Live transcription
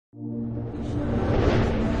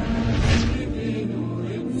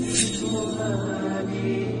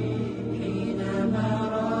فؤادي حينما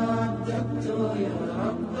رددت يا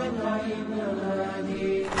رب العباد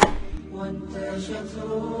وانتشت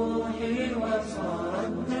روحي وصار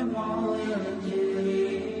الدمع يجري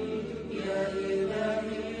يا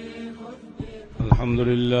إلهي خذ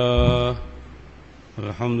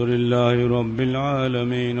الحمد لله رب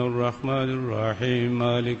العالمين الرحمن الرحيم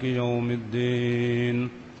مالك يوم الدين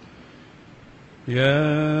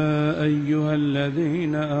يا أيها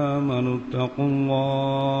الذين آمنوا اتقوا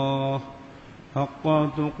الله حق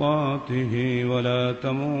تقاته ولا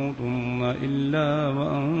تموتن إلا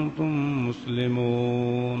وأنتم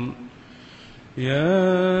مسلمون يا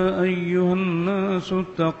أيها الناس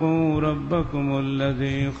اتقوا ربكم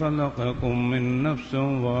الذي خلقكم من نفس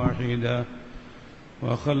واحدة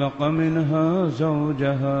وخلق منها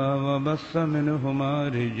زوجها وبث منهما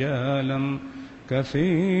رجالا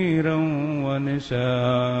كثيرا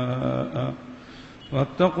ونساء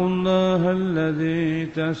واتقوا الله الذي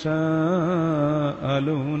تساءلون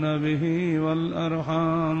به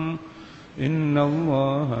والأرحام إن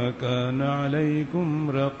الله كان عليكم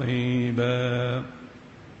رقيبا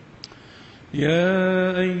يا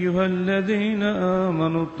أيها الذين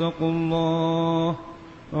آمنوا اتقوا الله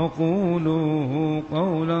وقولوا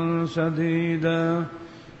قولا سديدا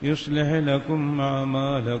يصلح لكم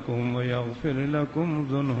أعمالكم ويغفر لكم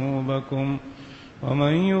ذنوبكم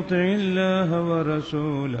ومن يطع الله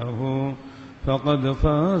ورسوله فقد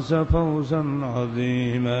فاز فوزا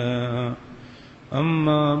عظيما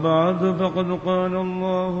أما بعد فقد قال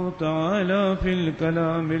الله تعالى في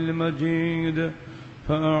الكلام المجيد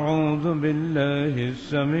فأعوذ بالله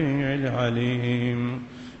السميع العليم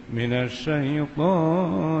من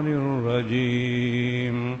الشيطان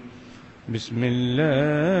الرجيم بسم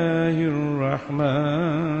الله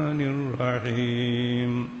الرحمن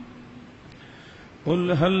الرحيم قل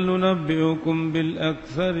هل ننبئكم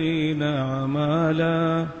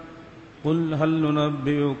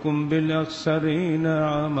بالأخسرين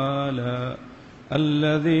أعمالا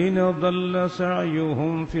الذين ضل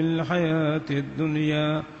سعيهم في الحياة الدنيا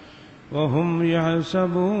وهم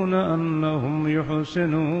يحسبون أنهم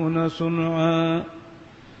يحسنون صنعا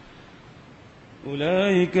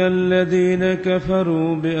أولئك الذين كفروا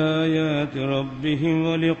بآيات ربهم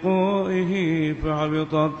ولقائه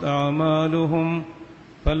فحبطت أعمالهم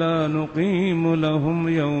فلا نقيم لهم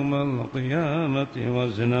يوم القيامة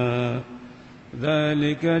وزنا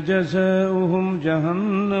ذلك جزاؤهم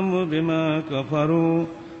جهنم بما كفروا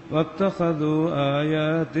واتخذوا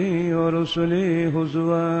آياتي ورسلي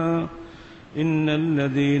هزوا إن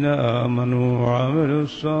الذين آمنوا وعملوا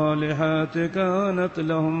الصالحات كانت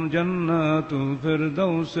لهم جنات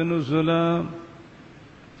الفردوس نزلا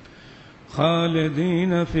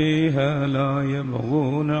خالدين فيها لا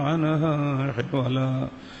يبغون عنها حولا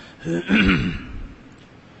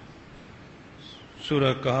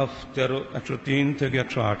সূরা কাহফ 103 থেকে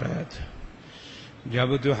 108 আয়াত।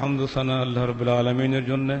 যাবতীয় হামদ ও সানা আল্লাহ রাব্বুল আলামিনের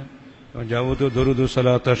জন্য, যাবতীয় দরুদ ও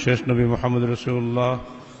সালাত শেষ নবী মুহাম্মদ রাসূলুল্লাহ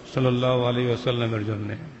সাল্লাল্লাহু আলাইহি ওয়াসাল্লামের জন্য।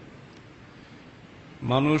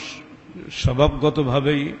 মানুষ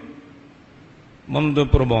স্বভাবগতভাবেই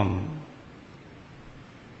মন্দপ্রবণ,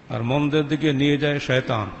 আর মন্দের দিকে নিয়ে যায়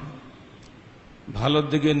শয়তান, ভালোর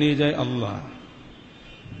দিকে নিয়ে যায় আল্লাহ।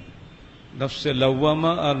 নফসে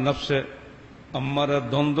লাওয়ামা আর নফসে আম্মারার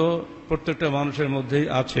দ্বন্দ্ব প্রত্যেকটা মানুষের মধ্যেই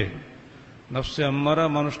আছে। নফসে আম্মারা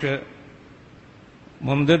মানুষকে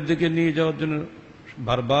মন্দের দিকে নিয়ে যাওয়ার জন্য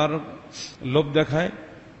বারবার লোভ দেখায়,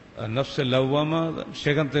 আর নফসে লাওয়ামা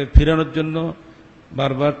সেখান থেকে ফিরানোর জন্য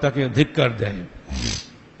বারবার তাকে ধিক্কার দেয়।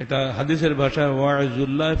 এটা হাদিসের ভাষায়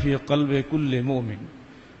ওয়াইজুল্লাহ ফি কলবে কুল্লি মুমিন।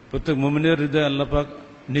 প্রত্যেক মুমিনের হৃদয়ে আল্লাহ পাক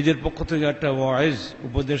নিজের পক্ষ থেকে একটা ওয়াইজ,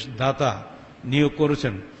 উপদেশ দাতা নিয়োগ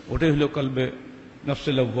করেছেন। ওটাই হলো কলবে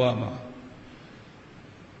নফসে লাওয়ামা।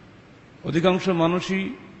 অধিকাংশ মানুষই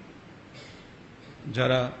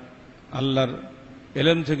যারা আল্লাহর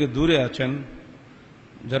ইলম থেকে দূরে আছেন,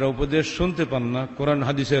 যারা উপদেশ শুনতে পান না, কোরআন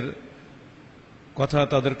হাদিসের কথা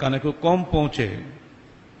তাদের কানে খুব কম পৌঁছে,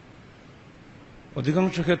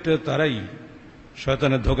 অধিকাংশ ক্ষেত্রে তারাই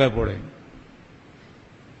শয়তানের ধোঁকায় পড়ে।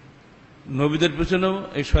 নবীদের পিছনেও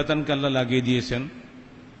এই শয়তানকে আল্লাহ লাগিয়ে দিয়েছেন।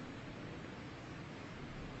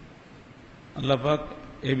 আল্লাহ পাক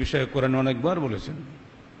এই বিষয়ে কোরআনে অনেকবার বলেছেন।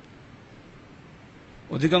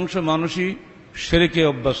 অধিকাংশ মানুষই শিরকে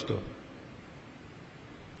অভ্যস্ত,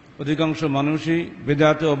 অধিকাংশ মানুষই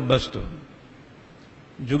বিদআতে অভ্যস্ত।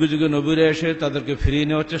 যুগে যুগে নবীরা এসে তাদেরকে ফিরিয়ে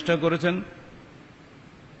নেওয়ার চেষ্টা করেছেন,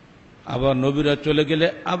 আবার নবীরা চলে গেলে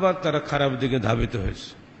আবার তারা খারাপ দিকে ধাবিত হয়েছে।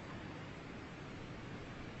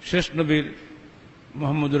 শেষ নবীর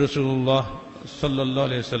মুহাম্মদ রাসূলুল্লাহ সাল্লাল্লাহু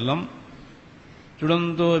আলাইহি সাল্লাম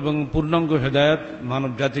চূড়ান্ত এবং পূর্ণাঙ্গ হেদায়েত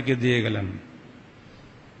মানব জাতিকে দিয়ে গেলেন।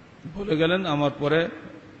 বলে গেলেন, আমার পরে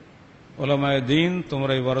উলামায়ে দ্বীন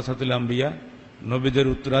তোমরাই ওয়ারাসাতুল আম্বিয়া, নবীদের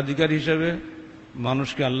উত্তরাধিকারী হিসেবে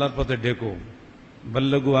মানুষকে আল্লাহর পথে ডেকো।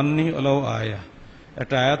 বাল্লাগু আন্নি ওয়ালাউ আয়া,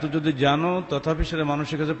 একটা আয়াত যদি জানো তথাপি সেটা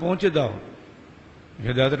মানুষের কাছে পৌঁছে দাও।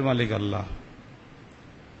 হেদায়েতের মালিক আল্লাহ,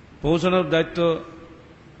 পৌঁছানোর দায়িত্ব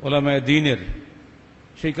উলামায়ে দ্বীনের,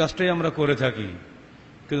 সেই কাজটাই আমরা করে থাকি।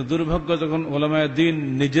 কিন্তু দুর্ভাগ্য, যখন উলামায়ে দ্বীন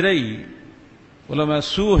নিজেরাই উলামায়ে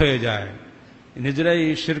সু হয়ে যায়, নিজেরাই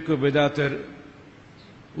শিরক ও বিদআতের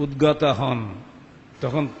উদ্গাতা হন,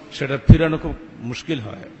 তখন সেটা ফিরানো খুব মুশকিল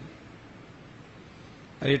হয়।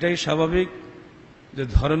 আর এটাই স্বাভাবিক যে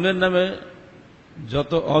ধর্মের নামে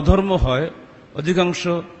যত অধর্ম হয় অধিকাংশ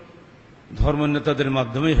ধর্ম নেতাদের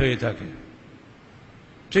মাধ্যমেই হয়ে থাকে।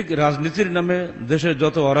 ঠিক রাজনীতির নামে দেশে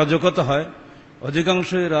যত অরাজকতা হয়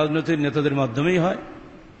অধিকাংশই রাজনৈতিক নেতাদের মাধ্যমেই হয়।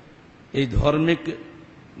 এই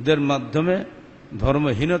ধার্মিকদের মাধ্যমে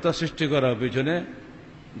ধর্মহীনতা সৃষ্টি করার পিছনে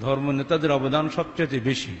ধর্ম নেতাদের অবদান সবচেয়ে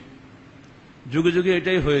বেশি। যুগে যুগে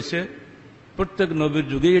এটাই হয়েছে, প্রত্যেক নবীর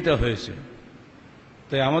যুগেই এটা হয়েছে।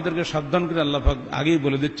 তাই আমাদেরকে সাবধান করে আল্লাহ পাক আগেই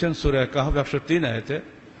বলে দিচ্ছেন সূরা কাহফ 103 আয়াতে,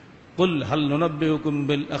 কুল হাল নুনাব্বিউকুম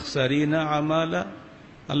বিল আখসারিনা আমালা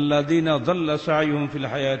আল্লাযীনা যাল্লা সা'য়ুহুম ফিল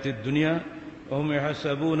হায়াতিদ দুনিয়া ওয়া হুম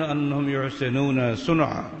ইয়াহসাবুনা আন্নাহুম ইউহসিনুনা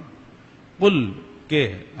সুনআ। কুল, কে?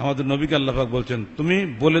 আমাদের নবীকে আল্লাহ পাক বলছেন, তুমি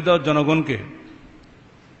বলে দাও জনগণকে,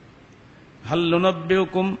 হাল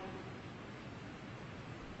নুনাব্বিউকুম,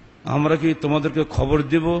 আমরা কি তোমাদেরকে খবর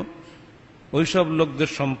দেব ওইসব লোকদের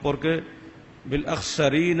সম্পর্কে, বিল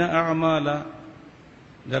আখসারিনা আমালা,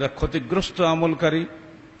 যারা ক্ষতিগ্রস্ত আমলকারী,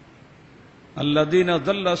 আল্লাযীনা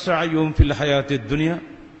যাল্লা সা'য়ুহুম ফিল হায়াতিদ দুনিয়া,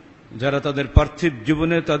 যারা তাদের পার্থিব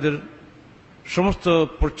জীবনে তাদের সমস্ত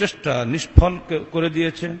প্রচেষ্টা নিষ্ফল করে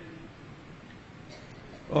দিয়েছে,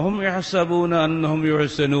 ওয়া হুম ইয়াহসাবুনা আন্নাহুম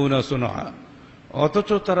ইউহসিনুনা সুনআ, অথচ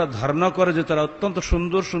তারা ধারণা করে যে তারা অত্যন্ত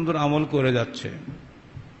সুন্দর সুন্দর আমল করে যাচ্ছে।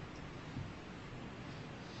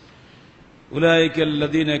 উলাইকা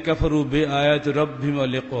আল্লাযীনা কাফারু বিআয়াতি রাব্বিহিম ওয়া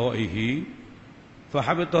লিকাইহি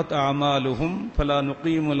ফাহাবিতাত আমালুহুম ফালা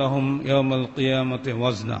নুকিমু লাহুম ইয়াওমাল কিয়ামাতি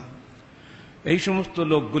ওয়াজনা। এই সমস্ত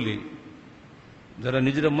লোকগুলি যারা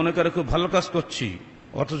নিজেরা মনে করে খুব ভালো কাজ করছি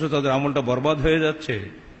অথচ তাদের আমলটা বরবাদ হয়ে যাচ্ছে,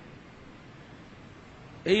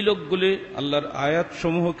 এই লোকগুলি আল্লাহর আয়াত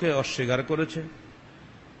সমূহকে অস্বীকার করেছে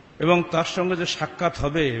এবং তার সঙ্গে যে সাক্ষাৎ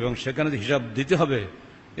হবে এবং সেখানে হিসাব দিতে হবে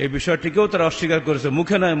এই বিষয়টিকেও তারা অস্বীকার করেছে,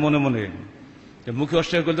 মুখে নয় মনে মনে। মুখে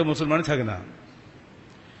অস্বীকার করলে মুসলমানই থাকে না।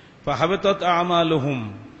 ফাহাবিতাত আমালুহুম,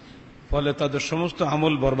 ফলে তাদের সমস্ত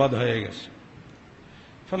আমল বরবাদ হয়ে গেছে।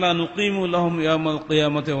 ফালা নুকিমু লাহুম ইয়াওমাল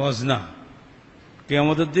কিয়ামাতি ওয়াজনা,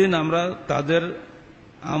 কিয়ামতের দিন আমরা তাদের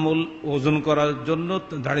আমল ওজন করার জন্য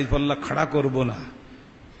দাড়ি পাল্লা খাড়া করব না।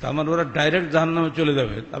 তার মানে ওরা ডাইরেক্ট জাহান্নামে চলে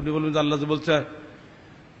যাবে। আপনি বলবেন আল্লাহ যে বলছে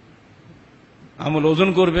আমল ওজন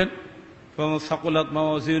করবেন, সাকুলাত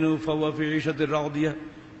মাওয়াজিনুহু ফাহুয়া ফি ঈশাতির রাদিয়া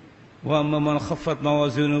ওয়া আম্মা মান খাফফাত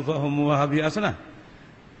মাওয়াজিনুহু ফাহুম মুহাবিয়া, আছে না?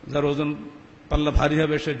 যার ওজন পাল্লা ভারী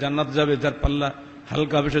হবে সে জান্নাত যাবে, যার পাল্লা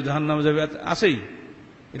হালকা হবে সে জাহান্নামে যাবে, আছেই,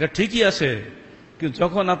 এটা ঠিকই আছে। কিন্তু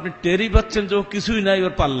যখন আপনি টেরই পাচ্ছেন যে ও কিছুই নাই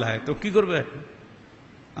ওর পাল্লায়, তো কি করবে?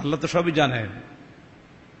 আল্লাহ তো সবই জানেন।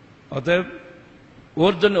 অতএব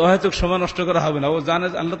ওর জন্য অহেতুক সময় নষ্ট করা হবে না। ও জানে,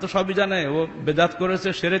 আল্লাহ তো সবই জানে। ও বেদাত করেছে,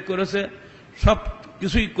 শিরক করেছে, সব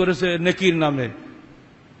কিছুই করেছে নেকির নামে,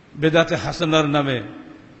 বেদাতে হাসানার নামে,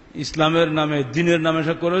 ইসলামের নামে, দ্বীনের নামে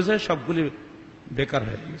সব করেছে, সবগুলি বেকার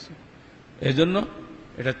হয়ে গেছে। এই জন্য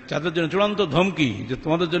এটা তাদের জন্য চূড়ান্ত ধমকি যে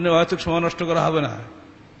তোমাদের জন্য অহেতুক সময় নষ্ট করা হবে না,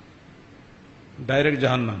 ডাইরেক্ট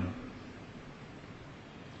জাহান্নাম।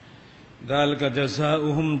 যালিকা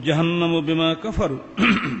জাযাউহুম জাহান্নামু বিমা কাফারু,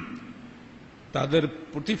 তাদের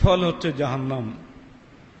প্রতিফল হচ্ছে জাহান্নাম,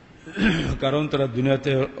 কারণ তারা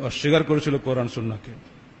দুনিয়াতে অস্বীকার করেছিল কোরআন সুন্নাহকে।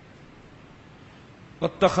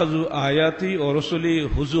 ওয়াত্তাখাযু আয়াতি ওয়া রাসূলি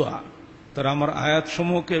হুজুয়া, তারা আমার আয়াত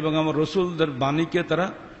সমূহকে এবং আমার রসুলদের বাণীকে তারা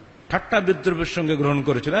ঠাট্টা বিদ্রুপের সঙ্গে গ্রহণ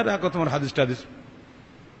করেছিল। আর এক তোমার হাদিস টাদিস,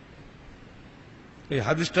 এই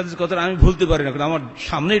হাদিস টাদিস কথাটা আমি ভুলতে পারি না, কারণ আমার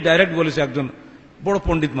সামনেই ডাইরেক্ট বলেছে একজন বড়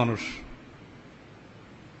পণ্ডিত মানুষ,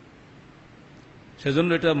 সেজন্য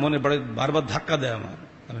এটা মনে বারবার ধাক্কা দেয় আমার।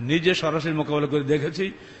 আমি নিজে সরাসরি মোকাবেলা করে দেখেছি,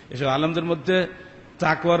 এসব আলেমদের মধ্যে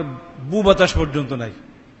তাকওয়ার বু বাতাস পর্যন্ত নাই।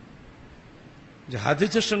 যে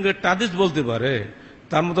হাদিসের সঙ্গে টাদিস বলতে পারে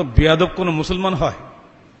তার মতো বেয়াদব কোন মুসলমান হয়?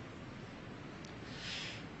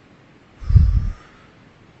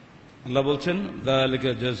 আল্লাহ বলছেন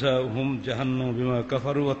যালিকা জাযাউহুম জাহান্নামু বিমা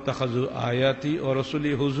কাফারু ওয়াত্তাখাযু আয়াতি ওয়া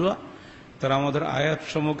রাসূলি হুজুয়া, তারা আমাদের আয়াত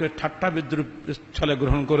সমূহকে ঠাট্টা বিদ্রুপ ছলে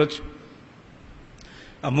গ্রহণ করেছে।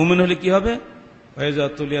 আর মুমিন হলে কি হবে? ওয়াইজা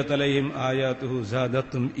তুলিয়াত আলাইহিম আয়াতুহু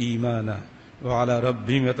যাদাতুম ঈমানা ওয়া আলা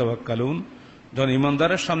রাব্বিহিম ইয়াতাওয়াক্কালুন। যখন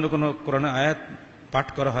ঈমানদারের সামনে কোনো কোরআনের আয়াত পাঠ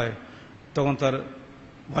করা হয় তখন তার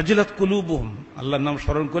ওয়াজিলাত কুলুবুহুম, আল্লাহর নাম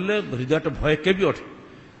স্মরণ করলে হৃদয়টা ভয়ে কেঁপে ওঠে।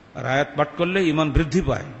 আর আয়াত পাঠ করলে ঈমান বৃদ্ধি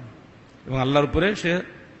পায় এবং আল্লাহর উপরে সে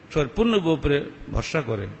পূর্ণ উপরে ভরসা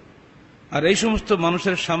করে। আর এই সমস্ত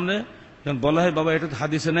মানুষের সামনে যখন বলা হয় বাবা এটা তো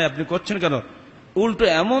হাদিসে নাই, আপনি করছেন কেন, উল্টো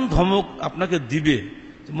এমন ধমক আপনাকে দিবে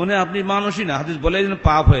মনে আপনি মানুষই না, হাদিস বলে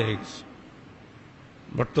পাপ হয়ে গেছে।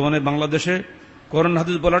 বর্তমানে বাংলাদেশে কোরআন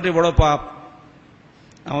হাদিস বলাটাই বড় পাপ।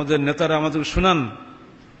 আমাদের নেতারা আমাদের শুনান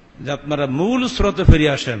যে আপনারা মূল স্রোতে ফিরে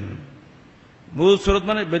আসেন। মূল স্রোত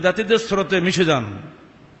মানে বেদাতীদের স্রোতে মিশে যান।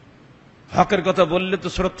 হকের কথা বললে তো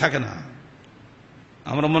স্রোত থাকে না।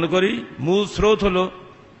 আমরা মনে করি মূল স্রোত হলো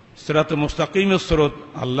সিরাতে মুস্তাকিমের স্রোত,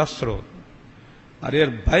 আল্লাহর স্রোত। আর এর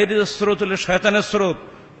বাইরের স্রোত হলে শয়তানের স্রোত,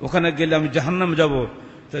 ওখানে গেলে আমি জাহান্নামে যাব।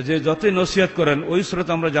 তা যে যতই নসিহত করেন ওই স্রোত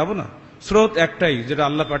আমরা যাব না। স্রোত একটাই, যেটা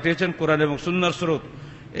আল্লাহ পাঠিয়েছেন, কোরআন এবং সুন্নাহর স্রোত।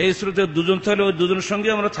 এই স্রোতে দুজন থাকলে ওই দুজনের সঙ্গে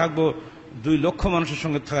আমরা থাকবো, 2 লক্ষ মানুষের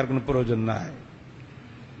সঙ্গে থাকার কোনো প্রয়োজন নাই।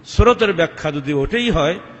 স্রোতের ব্যাখ্যা যদি ওটাই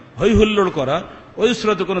হয় হই হুল্লোড় করা, ওই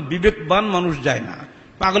স্রোতে কোনো বিবেকবান মানুষ যায় না,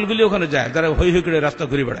 পাগলগুলি ওখানে যায়, তারা হই হই করে রাস্তা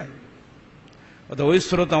ঘুরে বেড়ায়। অর্থাৎ ওই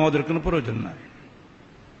স্রোত আমাদের কোনো প্রয়োজন নাই।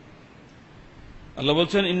 আল্লাহ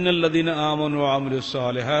বলছেন ইন্নাল্লাযীনা আমানু ওয়া আমিলুস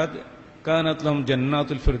সালিহাত কানাত লাহুম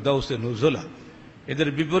জান্নাতুল ফিরদাউসি নুজুলা। এদের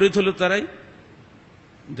বিপরীত হলো তারাই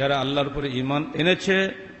যারা আল্লাহর উপরে ঈমান এনেছে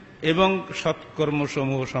এবং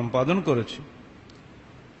সৎকর্মসমূহ সম্পাদন করেছে।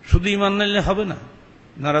 শুধু ঈমান নিলে হবে না,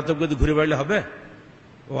 নারাতবগতি ঘুরে বেড়ালে হবে,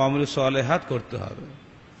 ও আমলে সালেহাত করতে হবে।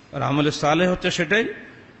 আর আমলে সালেহ হচ্ছে সেটাই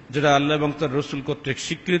যেটা আল্লাহ এবং তার রসুল কর্তৃক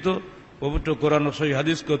স্বীকৃত, পবিত্র কোরআন ও সহিহ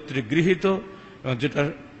হাদিস কর্তৃক গৃহীত, এবং যেটা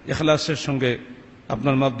ইখলাসের সঙ্গে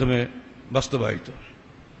আপনার মাধ্যমে বাস্তবায়িত।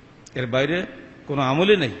 এর বাইরে কোনো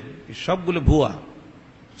আমলে নেই, সবগুলো ভুয়া।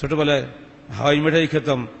 ছোটবেলায় হাওয়াই মিঠাই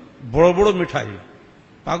খেতাম, বড় বড় মিঠাই,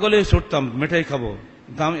 পাগলে ছুটতাম মিঠাই খাবো,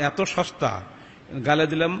 দাম এত সস্তা, গালে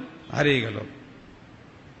দিলাম হারিয়ে গেল।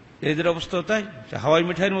 এদের অবস্থা তাই, হাওয়াই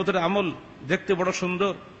মিঠাইয়ের মতো আমল, দেখতে বড়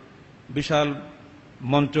সুন্দর, বিশাল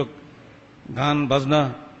মঞ্চক, গান বাজনা,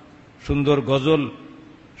 সুন্দর গজল,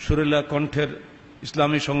 সুরেলা কণ্ঠের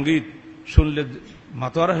ইসলামী সঙ্গীত শুনলে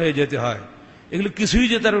মাতোয়ারা হয়ে যেতে হয়। এগুলো কিছুই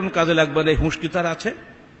যে তার কাজে লাগবে না, এই হুঁশ কি তার আছে?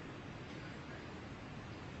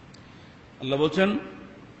 আল্লাহ বলছেন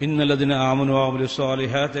ইন্নাল্লাযীনা আমানু ওয়া আমিলুস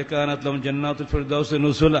সালিহাতি কানাত লাহুম জান্নাতুল ফিরদাউসি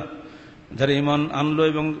নুজুলা। যারা ঈমান আনলো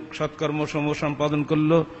এবং সৎকর্মসমূহ সম্পাদন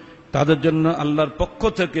করলো তাদের জন্য আল্লাহর পক্ষ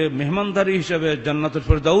থেকে মেহমানদারি হিসেবে জান্নাতুল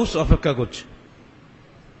ফিরদাউস অপেক্ষা করছে।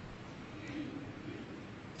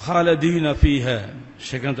 খালিদিনা ফিহা,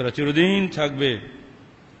 সেখানে তারা চিরদিন থাকবে।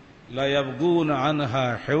 লা ইয়াবগুনা আনহা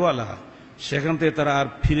হিওয়ালা, সেখান থেকে তারা আর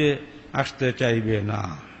ফিরে আসতে চাইবে না।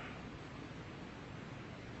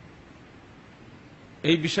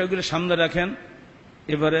 এই বিষয়গুলো সামনে রাখেন।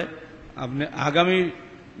 এবারে আপনি আগামী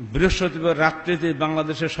বৃহস্পতিবার রাত্রিতে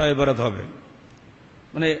বাংলাদেশে শবে বরাত হবে,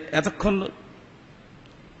 মানে এতক্ষণ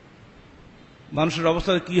মানুষের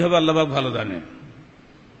অবস্থা কি হবে আল্লাহ পাক ভালো জানে।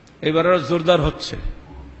 এবার জোরদার হচ্ছে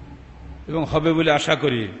এবং হবে বলে আশা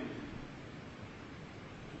করি।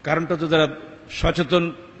 কারণটা তো যারা সচেতন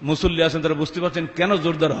মুসল্লি আছেন তারা বুঝতে পারছেন কেন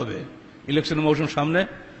জোরদার হবে। ইলেকশন মৌসুম সামনে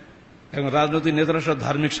এবং রাজনৈতিক নেতারা সব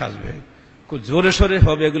ধার্মিক সাজবে, খুব জোরে সোরে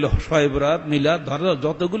হবে। এগুলো শবে বরাত, মিলাদ, ধর্ম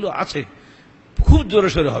যতগুলো আছে খুব জোরে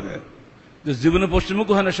সোরে হবে, যে জীবনে পশ্চিমমুখ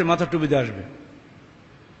হয় না সে মাথা টুপি দিয়ে আসবে।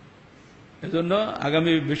 এজন্য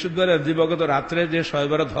আগামী বৃহস্পতিবারের দিবাগত রাত্রে যে শবে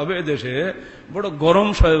বরাত হবে দেশে বড় গরম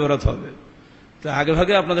শবে বরাত হবে। তা আগে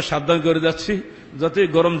ভাগে আপনাদের সাবধান করে যাচ্ছি, যতই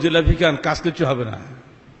গরম জিলাপি খান কাজ কিছু হবে না।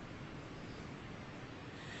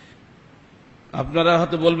 আপনারা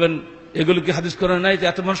হয়তো বলবেন এগুলো কি হাদিস করে নাই,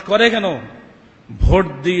 এত মানুষ করে কেন? ভোট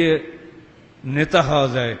দিয়ে নেতা হওয়া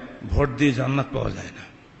যায়, ভোট দিয়ে জান্নাত পাওয়া যায় না।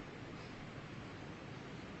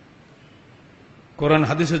 কোরআন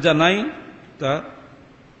হাদিসে যা নাই তা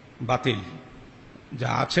বাতিল, যা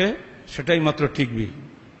আছে সেটাই মাত্র ঠিকবি।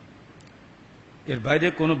 এর বাইরে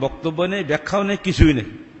কোনো বক্তব্য নেই, ব্যাখ্যাও নেই, কিছুই নেই।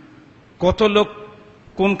 কত লোক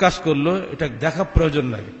কোন কাজ করলো এটা দেখা প্রয়োজন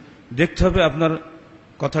নাই, দেখতে হবে আপনার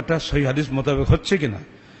কথাটা সহিহ হাদিস মোতাবেক হচ্ছে কিনা।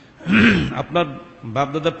 আপনার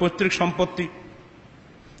বাপদাদার পৈতৃক সম্পত্তি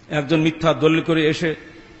একজন মিথ্যা দলিল করে এসে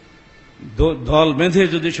দল বেঁধে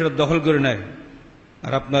যদি সেটা দখল করে নেয়,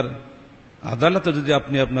 আর আপনার আদালতে যদি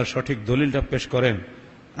আপনি আপনার সঠিক দলিলটা পেশ করেন,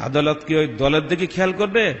 আদালত কি ওই দলের দিকে খেয়াল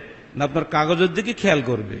করবে না আপনার কাগজের দিকে খেয়াল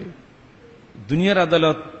করবে? দুনিয়ার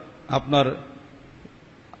আদালত আপনার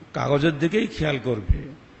কাগজের দিকেই খেয়াল করবে।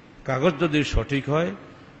 কাগজ যদি সঠিক হয়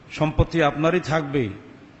সম্পত্তি আপনারই থাকবে।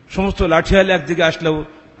 সমস্ত লাঠিয়াল একদিকে আসলেও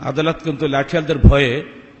আদালত কিন্তু লাঠিয়ালদের ভয়ে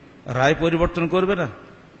রায় পরিবর্তন করবে না?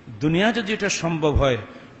 দুনিয়া যদি এটা সম্ভব হয়,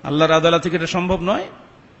 আল্লাহর আদালত থেকে এটা সম্ভব নয়?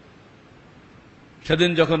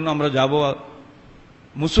 সেদিন যখন আমরা যাব,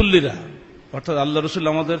 মুসল্লিরা অর্থাৎ আল্লাহ রসুল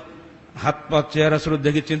আমাদের হাত পা চেহারা স্বরূপ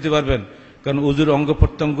দেখে চিনতে পারবেন, কারণ উজুর অঙ্গ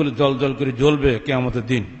প্রত্যঙ্গগুলো জল জল করে জ্বলবে কিয়ামতের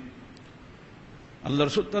দিন। আল্লাহ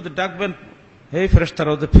রসুল তাদের ডাকবেন, হে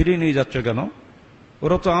ফেরেশতারা, ওদের ফিরিয়ে নিয়ে যাচ্ছ কেন?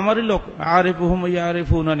 ওরা তো আমারই লোক, আরিফুহুম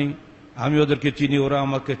ইয়ারিফুনানি, আমি ওদেরকে চিনি, ওরা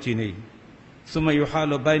আমাকে চিনি। সুম্মা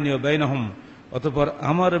ইউহালু বাইনি ওয়া বাইনাহুম, অতঃপর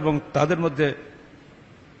আমার এবং তাদের মধ্যে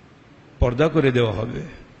পর্দা করে দেওয়া হবে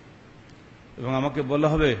এবং আমাকে বলা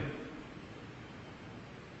হবে,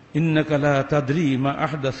 ইন্নাকা লা তাদরি মা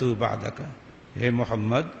আহদাসু বা'দাকা, হে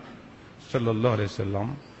মুহাম্মদ সাল্লাল্লাহু আলাইহি সাল্লাম,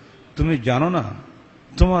 তুমি জানো না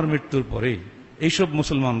তোমার মৃত্যুর পরে এইসব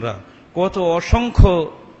মুসলমানরা কত অসংখ্য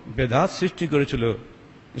বেদাত সৃষ্টি করেছিল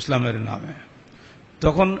ইসলামের নামে।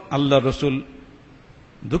 তখন আল্লাহ রসুল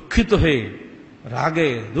দুঃখিত হয়ে রাগে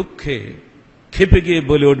দুঃখে খেপে গিয়ে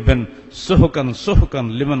বলে উঠবেন, সোহকান সোহকান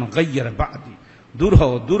লিমান গাইয়ারা বাদি, দূর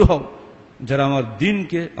হও দূর হও যারা আমার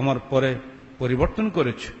দিনকে আমার পরে পরিবর্তন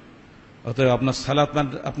করেছে। অতএব আপনার সালাত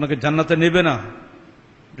আপনাকে জান্নাতে নেবে না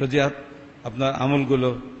যদি আপনার আমলগুলো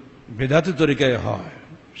বেদাতি তরিকায় হয়।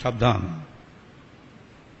 সাবধান।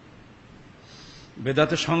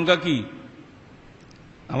 বেদাতের সংজ্ঞা কি?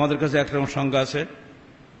 আমাদের কাছে একরকম সংজ্ঞা আছে,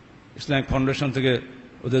 ইসলামিক ফাউন্ডেশন থেকে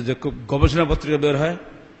ওদের যে খুব গবেষণা পত্রিকা বের হয়,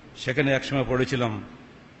 সেখানে একসময় পড়েছিলাম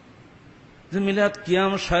যে মিলাদ,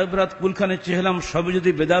 কিয়াম, সাহেবরাত, কুলখানে, চেহলাম সবই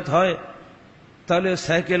যদি বেদাত হয়, তাহলে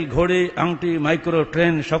সাইকেল, ঘোড়ে, আংটি, মাইক্রো,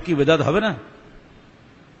 ট্রেন সব কি বেদাত হবে না?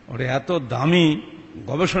 ওটা এত দামি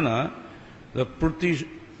গবেষণা, প্রতি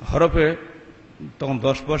হরফে তখন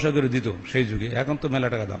 10 পয়সা করে দিত সেই যুগে, এখন তো মেলা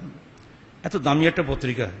টাকা দাম। এত দামি একটা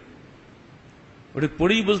পত্রিকা, ওটা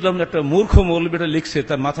পড়েই বুঝলাম যে একটা মূর্খ মৌলবীটা লিখছে,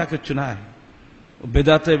 তার মাথা কিচ্ছু নাই।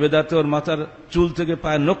 বেদাতে বেদাতে ওর মাথার চুল থেকে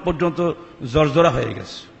পায়ের নখ পর্যন্ত জর্জরা হয়ে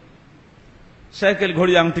গেছে। সাইকেল,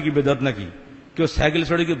 ঘড়ি, আংটি কি বেদাত নাকি? কেউ সাইকেল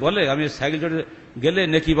চড়ে কি বলে আমি সাইকেল চড়ে গেলে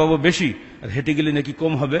নেকি পাবো বেশি, আর হেঁটে গেলে নেকি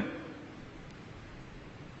কম হবে?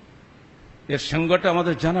 এর সংজ্ঞাটা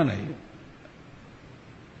আমাদের জানা নাই।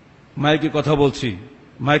 মাইকে কথা বলছি,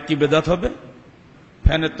 মাইক কি বেদাত হবে?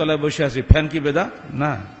 ফ্যানের তলায় বসে আছি, ফ্যান কি বেদাত?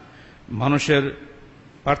 না। মানুষের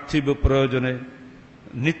পার্থিব প্রয়োজনে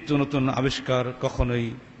নিত্য নতুন আবিষ্কার কখনোই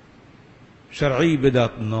শরঈ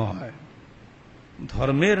বেদাত নয়।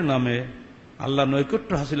 ধর্মের নামে আল্লাহ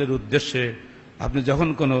নৈকট্য হাসিলের উদ্দেশ্যে আপনি যখন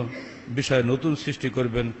কোনো বিষয় নতুন সৃষ্টি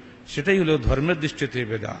করবেন, সেটাই হলো ধর্মের দৃষ্টিতে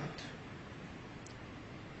বেদাত।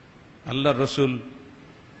 আল্লাহ রসুল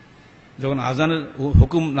যখন আজানের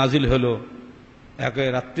হুকুম নাজিল হলো, এক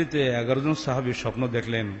রাত্রিতে 11 জন সাহাবী স্বপ্ন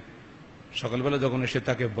দেখলেন। সকালবেলা যখন এসে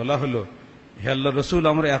তাকে বলা হলো, হে আল্লাহ রসুল,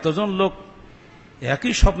 আমরা এতজন লোক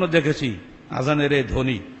একই স্বপ্ন দেখেছি, আজানের এই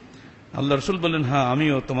ধ্বনি। আল্লাহ রসুল বললেন, হ্যাঁ,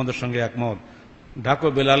 আমিও তোমাদের সঙ্গে একমত। ডাকো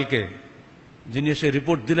বেলালকে। যিনি এসে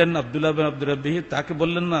রিপোর্ট দিলেন, আব্দুল্লাহ বিন আব্দুর রাব্বিহি, তাকে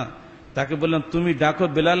বললেন না, তাকে বললেন তুমি ডাকো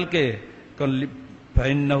বেলালকে, কারণ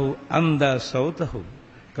ফাইন্নাহু আন্দা সাউতাহু,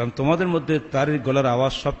 কারণ তোমাদের মধ্যে তার গলার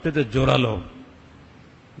আওয়াজ সবচেয়ে জোরালো।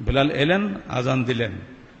 বেলাল এলেন, আজান দিলেন।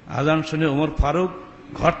 আজান শুনে ওমর ফারুক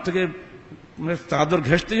ঘর থেকে চাদর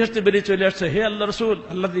ঘেঁষতে ঘেঁষতে বেরিয়ে চলে আসছে, হে আল্লাহ রসুল,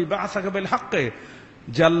 আল্লাযী বা'আসাকা বিল হাক্কি,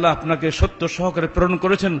 যে আল্লাহ আপনাকে সত্য সহকারে প্রেরণ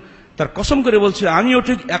করেছেন তার কসম করে বলছি, আমিও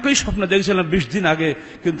ঠিক একই স্বপ্ন দেখছিলাম 20 দিন আগে,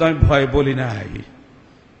 কিন্তু আমি ভয় বলি নাই।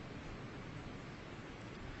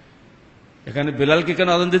 এখানে বেলালকে কেন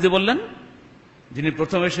আজান দিতে বললেন? যিনি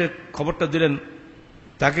প্রথম এসে খবরটা দিলেন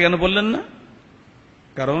তাকে কেন বললেন না?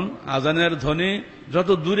 কারণ আজানের ধ্বনি যত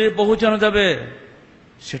দূরে পৌঁছানো যাবে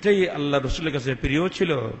সেটাই আল্লাহ রসুলের কাছে প্রিয়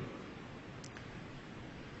ছিল।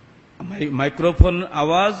 মাইক্রোফোন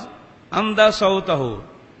আওয়াজ আন্দা সাউতাহু,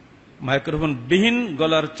 মাইক্রোফোন বিহীন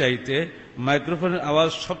গলার চাইতে মাইক্রোফোনের আওয়াজ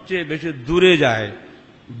সবচেয়ে বেশি দূরে যায়।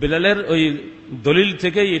 বেলালের ওই দলিল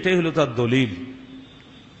থেকেই এটাই হলো তার দলিল।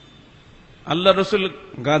 আল্লাহ রসুল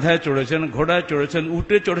গাধায় চড়েছেন, ঘোড়ায় চড়েছেন,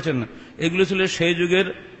 উটে চড়েছেন, এগুলো ছিল সেই যুগের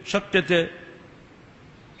সবচেয়ে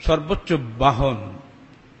সর্বোচ্চ বাহন।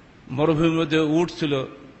 মরুভূমির মধ্যে উট ছিল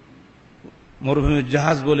মরুভূমির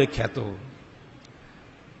জাহাজ বলে খ্যাত।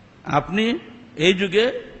 আপনি এই যুগে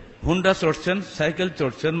হুন্ডা চড়ছেন, সাইকেল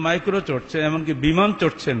চড়ছেন, মাইক্রো চড়ছেন, এমনকি বিমান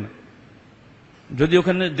চড়ছেন। যদি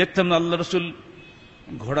ওখানে দেখতাম না আল্লাহ রসুল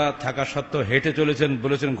ঘোড়া থাকা সত্ত্বেও হেঁটে চলেছেন,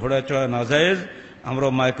 বলেছেন ঘোড়ায় চড়া নাজায়েজ,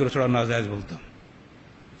 আমরাও মাইক্রো চড়া নাজায়েজ বলতাম।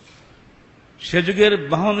 সে যুগের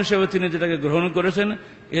বাহন হিসেবে তিনি যেটাকে গ্রহণ করেছেন,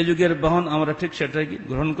 এ যুগের বাহন আমরা ঠিক সেটাই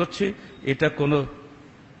গ্রহণ করছি। এটা কোনো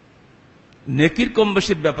নেকির কম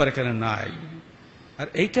বেশির ব্যাপার এখানে নাই। আর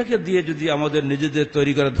এইটাকে দিয়ে যদি আমাদের নিজেদের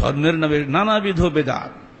তৈরি করা ধর্মের নামে নানাবিধ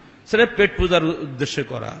বেদাত, সেটা পেট পূজার উদ্দেশ্যে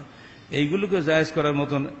করা, এইগুলোকে জায়েজ করার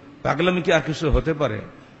মতন পাগলামি কি আর কিছু হতে পারে?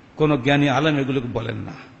 কোনো জ্ঞানী আলেম এগুলোকে বলেন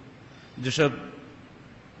না। যেসব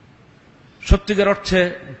সত্যিকার অর্থে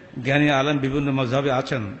জ্ঞানী আলেম বিভিন্ন মাযহাবে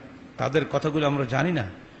আছেন, তাদের কথাগুলো আমরা জানি না।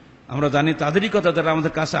 আমরা জানি তাদেরই কথা যারা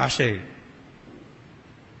আমাদের কাছে আসে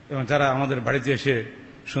এবং যারা আমাদের বাড়িতে এসে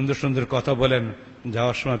সুন্দর সুন্দর কথা বলেন,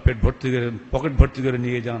 যাওয়ার সময় পেট ভর্তি করে পকেট ভর্তি করে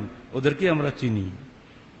নিয়ে যান, ওদেরকেই আমরা চিনি।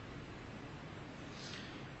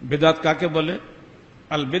 বিদআত কাকে বলে?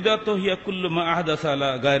 আল বিদআতু হিয়া কুল্লু মা আহদাসা আলা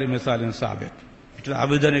গায়রি মিসালিন সাবিক। এটা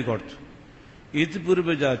আবিধানিক অর্থ,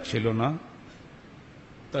 ইতিপূর্বে যা ছিল না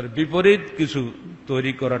তার বিপরীত কিছু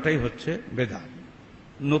তৈরি করাটাই হচ্ছে বেদাত,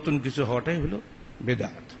 নতুন কিছু হওয়াটাই হলো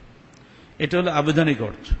বেদাত। এটা হলো আবিধানিক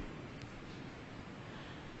অর্থ।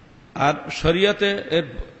 আর শরিয়াতে এর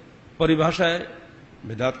পরিভাষায়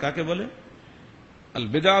বেদাত কাকে বলে? আল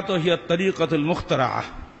বিদআতু হিয়া তরিকাতুল মুখতারাআহ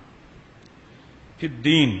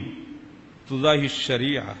ফিদ-দীন তুযাহি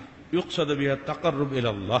আশ-শরীআহ ইউকসাদু বিহা তাকাররুব ইলা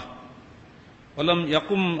আল্লাহ ওয়া লাম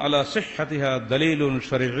ইয়াকুম আলা সিহহাতিহা দালিলুন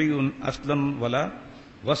শরঈয়ুন আসলান ওয়ালা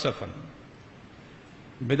ওয়াসাফান।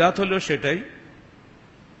 বেদাত হলো সেটাই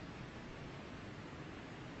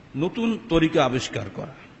নতুন তরিকা আবিষ্কার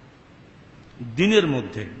করা, দিনের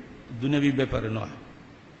মধ্যে, দুনিয়াবি ব্যাপারে নয়।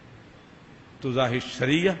 তুযাহি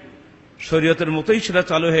আশ-শরীআহ, শরীয়তের মতোই সেটা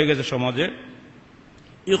চালু হয়ে গেছে সমাজে।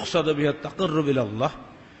 ইউকসাদু বিহা তাকাররুব ইলা আল্লাহ,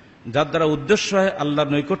 যার দ্বারা উদ্দেশ্য হয় আল্লাহর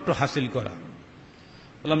নৈকট্য হাসিল করা।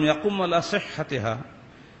 ওয়া লাম ইয়াকুম আলা সিহহাতিহা,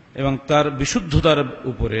 এবং তার বিশুদ্ধতার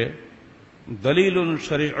উপরে দলিলুন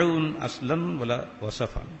শরঈয়ুন আসলান ওয়ালা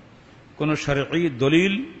ওয়াসাফান, কোন শরঈ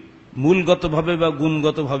দলিল মূলগতভাবে বা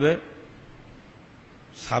গুণগতভাবে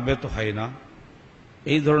সাবেত হয় না,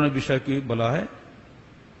 এই ধরনের বিষয়কে বলা হয়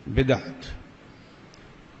বিদআত।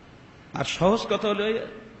 আর সহজ কথা হলো,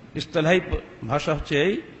 ইসতিলাহি ভাষা হচ্ছে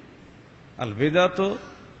এই, আল বিদআতু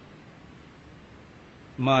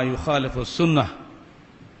মা ইউখালিফু সুন্নাহ,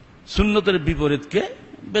 সুন্নতের বিপরীতকে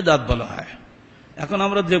বেদাত বলা হয়। এখন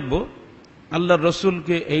আমরা দেখব আল্লাহর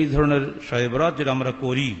রসুলকে এই ধরনের সাহেবরাত যেটা আমরা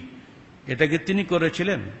করি, এটাকে তিনি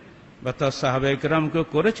করেছিলেন বা তার সাহাবায়ে কেরামকেও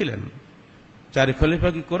করেছিলেন, চারি খলিফা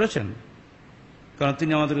কি করেছেন? কারণ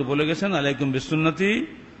তিনি আমাদেরকে বলে গেছেন, আলাইকুম বিসুন্নতি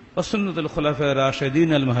ওয়া সুন্নাতুল খুলাফায়ে রাশিদিন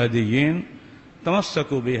আল মাহদিয়িন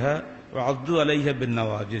তামাসসাকু বিহা ওয়া আদ্দু আলাইহা বিন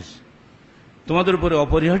নওয়াজিজ। তোমাদের উপরে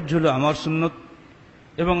অপরিহার্য হলো আমার সুন্নত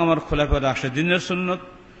এবং আমার খোলাফায়ে রাশিদিনের সুন্নত,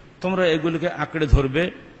 তোমরা এগুলিকে আঁকড়ে ধরবে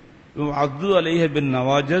এবং আদ্দু আলাইহা বিন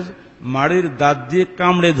নওয়াজিজ, মাড়ির দাঁত দিয়ে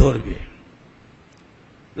কামড়ে ধরবে।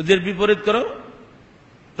 যদি এর বিপরীত করো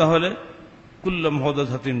তাহলে কুল্লু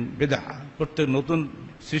মুহদাসাতিন বিদআহ, প্রত্যেক নতুন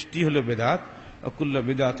সৃষ্টি হলো বেদাত। ওয়া কুল্লু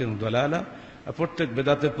বিদআতিন দালালাহ, প্রত্যেক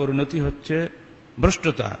বেদাতের পরিণতি হচ্ছে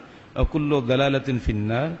ভ্রষ্টতা। ওয়া কুল্লু দালালাতিন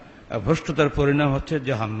ফিন্নার, ভ্রষ্টতার পরিণাম হচ্ছে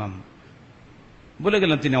জাহান্নাম। বলে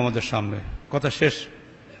গেলেন তিনি আমাদের সামনে, কথা শেষ।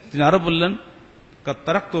 তিনি আরো বললেন, কাদ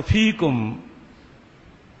তারাকতু ফীকুম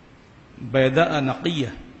বাইদা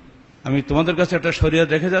নাকিয়া, আমি তোমাদের কাছে একটা শরীয়ত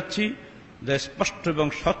রেখে যাচ্ছি যা স্পষ্ট এবং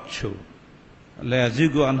স্বচ্ছ। লা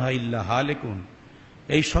ইয়াজিগু আনহা ইল্লা হালিকুন,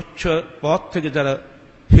 এই স্বচ্ছ পথ থেকে যারা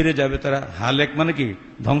ফিরে যাবে তারা হালেক মানে কি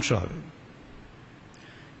ধ্বংস হবে।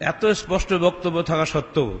 এত স্পষ্ট বক্তব্য থাকা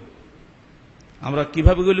সত্ত্বেও আমরা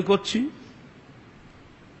কিভাবে এগুলি করছি?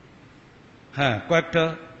 হ্যাঁ, কয়েকটা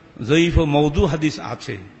যঈফ ও মওদু হাদিস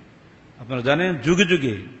আছে। আপনারা জানেন যুগে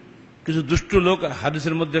যুগে কিছু দুষ্ট লোক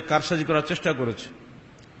হাদিসের মধ্যে কারসাজি করার চেষ্টা করেছে,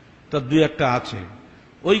 তার দুই একটা আছে,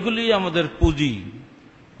 ওইগুলি আমাদের পুঁজি।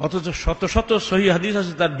 অথচ শত শত সহিহ হাদিস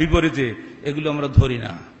আছে তার বিপরীতে, এগুলো আমরা ধরি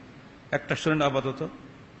না। একটা শুনেন আপাতত,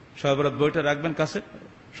 সহবরাত বইটা রাখবেন কাছে,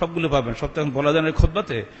 সবগুলো পাবেন। সব তো এখন বলা যায় না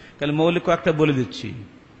খুতবাতে, তাহলে মৌলিক কয়েকটা বলে দিচ্ছি।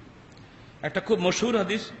 একটা খুব মশহুর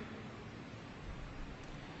হাদিস,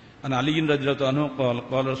 আন আলী রাদিয়াল্লাহু আনহু قال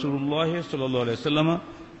قال رسول الله صلى الله عليه وسلم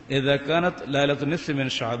اذا كانت ليله النصف من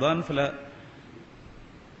شعبان فلا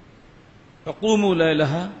فقوموا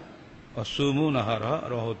ليلها وصوموا نهارها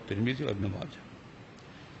رواه الترمذي وابن ماجه।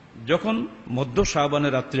 যখন মধ্য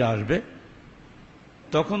শাবানের রাত্রি আসবে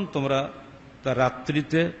তখন তোমরা তার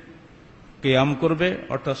রাত্রিতে কিয়াম করবে,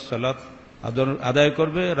 অর্থাৎ সালাত আদায়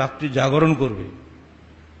করবে, রাত্রি জাগরণ করবে।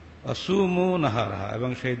 আসুমু নাহারহা, এবং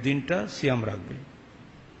সেই দিনটা সিয়াম রাখবে।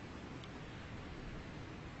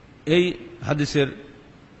 এই হাদিসের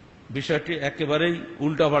বিষয়টি একেবারেই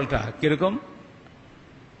উল্টাপাল্টা। কিরকম?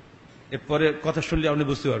 এরপরে কথা শুনলে আপনি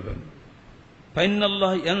বুঝতে পারবেন।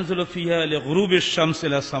 ফাইনাল্লাহ ইয়ানজিলু ফিহা লিগুরুবিশ শামস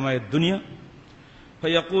ইলা সামাইদ দুনিয়া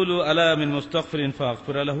ফায়াকুলু আলা মিন মুস্তাগফিরিন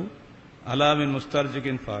ফাগফির লাহু আলা মিন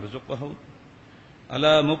মুস্তারজিকিন ফারজুকহু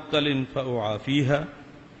আলা মুবতালিন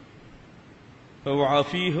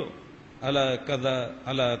ফাউআফিহু আলা কাযা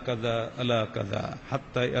আলা কাযা আলা কাযা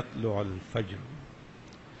হাত্তা ইয়াতলুআল ফাজর।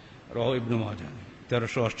 রাওয়াহু ইবনে মাজাহ,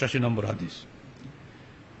 1388 নম্বর হাদিস।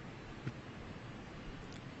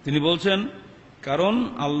 তিনি বলছেন কারণ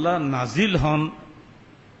আল্লাহ নাজিল হন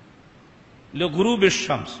গুরুবের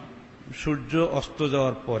শামস, সূর্য অস্ত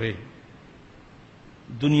যাওয়ার পরে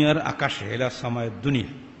দুনিয়ার আকাশে, এলা সামায়ের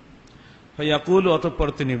দুনিয়া। ফায়াকুল, অতঃপর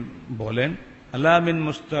তিনি বলেন আলা মিন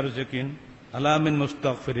মুস্তারজিকিন আলা মিন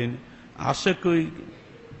মুস্তাগফিরিন, আছে কি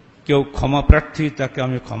কেউ ক্ষমা প্রার্থী, তাকে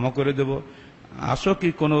আমি ক্ষমা করে দেব। আসো কি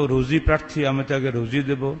কোনো রুজি প্রার্থী, আমি তাকে রুজি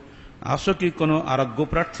দেব। আসো কি কোনো আরোগ্য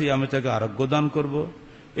প্রার্থী, আমি তাকে আরোগ্য দান করব।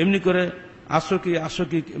 এমনি করে আসো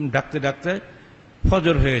কি ডাকতে ডাকতে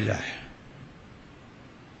ফজর হয়ে যায়।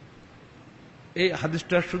 এই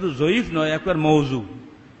হাদিসটা শুধু জয়ীফ নয়, একবার মওযু।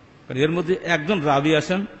 এর মধ্যে একজন রাবি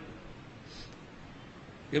আছেন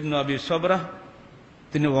ইবনে আবি সবরা,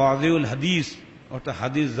 তিনি ওয়াজিউল হাদিস অর্থাৎ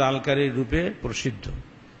হাদিস জালকারী রূপে প্রসিদ্ধ।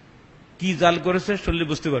 কি জাল করেছে শুনলে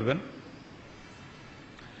বুঝতে পারবেন।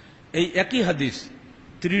 এই একই হাদিস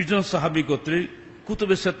 30 জন সাহাবী কর্তৃক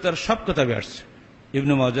কুতুবে সিত্তার সব কিতাবে আসছে।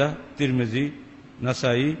 ইবনে মাজাহ, তিরমিজি,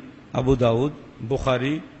 নাসাই, আবু দাউদ,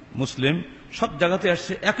 বুখারী, মুসলিম, সব জায়গাতে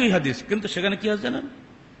আসছে একই হাদিস। কিন্তু সেখানে কি আছে জানেন?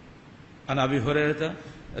 আন আবি হুরায়রা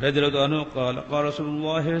রাদিয়াল্লাহু আনহু قال قال رسول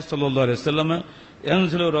الله صلى الله عليه وسلم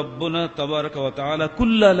ينزل ربنا تبارك وتعالى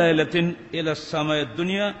كل ليلة إلى السماء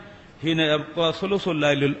الدنيا حين يبقى ثلث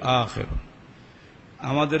الليل الآخر।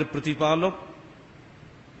 আমাদের প্রতিপালক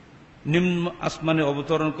নিম্ন আসমানে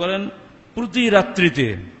অবতরণ করেন প্রতি রাত্রিতে।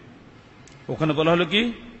 ওখানে বলা হলো কি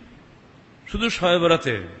শুধু শবে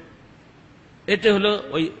বরাতে। এটা হলো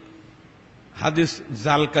ওই হাদিস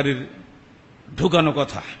জালকারীর ঢুকানো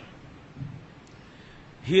কথা।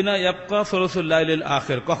 হিনা ইয়াবকা সুলুসুল লাইলিল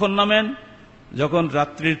আখির, কখন নামেন? যখন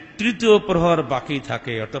রাত্রির তৃতীয় প্রহর বাকি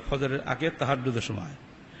থাকে, অর্থাৎ ফজরের আগে তাহাজ্জুদের সময়।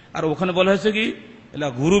 আর ওখানে বলা হয়েছে কি এলা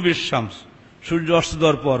গুরুবিশ শামস, সূর্য অস্ত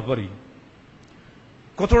যাওয়ার পরপরই।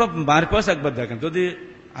 কতটা মার পাশ একবার দেখেন, যদি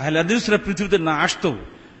আহলে হাদিসরা পৃথিবীতে না আসতো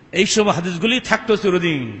এই সব হাদিসগুলি থাকতো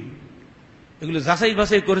চিরদিন। এগুলো যাচাই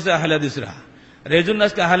বাছাই করেছে আহলে হাদিসরা। আর এই জন্য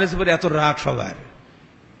আজকে আহলে হাদিসের এত রাগ সবার।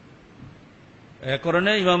 এ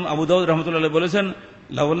কারণে ইমাম আবু দাউদ রাহমাতুল্লাহ বলেছেন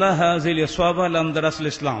লাউলা হাযিল ইসওয়াবা লাম দারাসল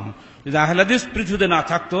ইসলাম, যদি আহলে হাদিস পৃথিবীতে না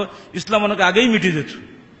থাকতো ইসলাম অনেক আগেই মিটে যেত।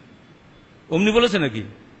 অমনি বলেছে নাকি?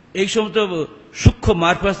 এই সমস্ত সূক্ষ্ম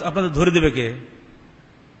মারফাস আপনাদের ধরে দেবে কে?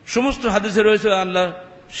 সমস্ত হাদিসে রয়েছে আল্লাহ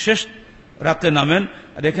শেষ রাতে নামেন,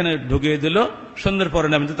 আর এখানে ঢুকিয়ে দিল সন্ধ্যের পরে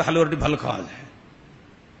নামেন, তাহলে ওটি ভালো খাওয়া যায়।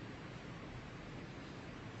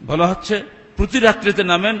 বলা হচ্ছে প্রতি রাত্রিতে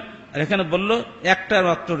নামেন, আর এখানে বলল একটা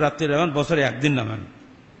মাত্র রাত্রি নামেন, বছরে একদিন নামেন।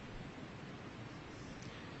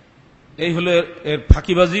 এই হলো এর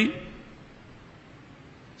ফাঁকিবাজি।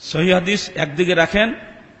 সহিহ হাদিস একদিকে রাখেন,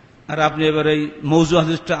 আর আপনি এবার এই মওযু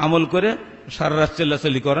হাদিসটা আমল করে সারা রাত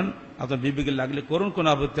চিল্লাচিল্লি করেন। আপনার বিবেকে লাগলে করুন, কোনো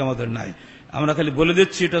আপত্তি আমাদের নাই। আমরা খালি বলে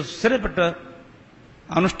দিচ্ছি এটা সেরেফ একটা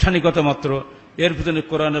আনুষ্ঠানিকতা মাত্র, এর ভিতরে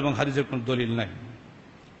কোরআন এবং হাদিসের কোন দলিল নাই।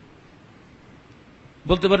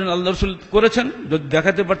 বলতে পারেন আল্লাহ রসুল করেছেন, যদি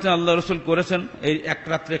দেখাতে পারতেন আল্লাহ রসুল করেছেন এই এক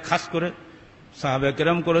রাত্রে খাস করে, সাহাবায়ে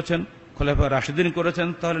কেরাম করেছেন, খোলাফা রাশিদিন করেছেন,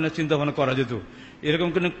 তাহলে না চিন্তা ভাবনা করা যেত। এরকম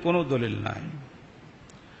কোনো দলিল নাই।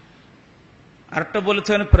 আরেকটা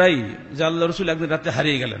বলেছেন প্রায় যে আল্লাহ রসুল একদিন রাতে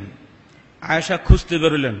হারিয়ে গেলেন। আয়েশা খুঁজতে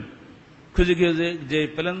বেরোলেন, খুঁজে গিয়ে যে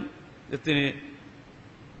পেলেন যে তিনি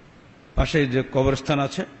পাশে যে কবরস্থান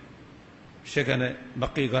আছে সেখানে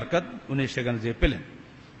বাকি গারকাত, উনি সেখানে যেয়ে পেলেন।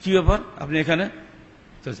 কি ব্যাপার আপনি এখানে?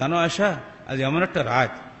 তো জানো আয়েশা, আজ এমন একটা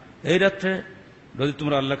রাত, এই রাত্রে যদি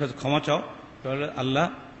তোমরা আল্লাহর কাছে ক্ষমা চাও তাহলে আল্লাহ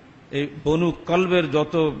এই বনু কলবের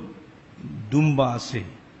যত দুম্বা আছে,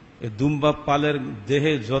 এই দুম্বা পালের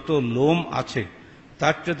দেহে যত লোম আছে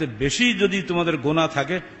তার চেয়ে বেশি যদি তোমাদের গোনা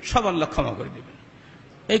থাকে সব আল্লাহ ক্ষমা করে দেবেন।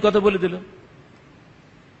 এই কথা বলে দিল।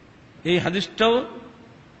 এই হাদিসটাও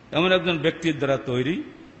এমন একজন ব্যক্তির দ্বারা তৈরি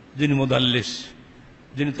যিনি মুদাল্লিস,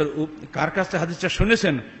 যিনি তার কার কাছে হাদিসটা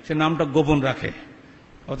শুনেছেন সে নামটা গোপন রাখে।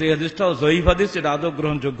 অতএব এই হাদিসটাও জয়ীফ হাদিস, এটা আদৌ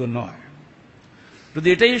গ্রহণযোগ্য নয়। যদি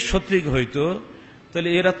এটাই সঠিক হইতো তাহলে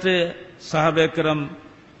এ রাত্রে সাহাবায়ে কেরাম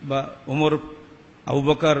বা ওমর, আবু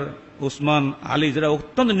বকর, উসমান, আলী, যারা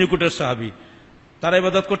অত্যন্ত নিকটের সাহাবী, তারা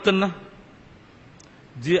ইবাদত করতেন না?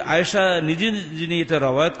 যে আয়েশা নিজে যিনি এটা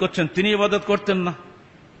রওয়ায়াত করছেন তিনি ইবাদত করতেন না?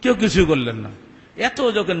 কেউ কিছু করলেন না। এত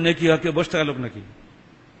যখন নেকি হয় কেউ বসতে গেল নাকি?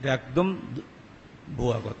 একদম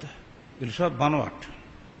ভুয়া কথা, এগুলো সব বানোয়াট।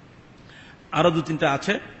 আরো দু তিনটা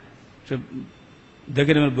আছে, সে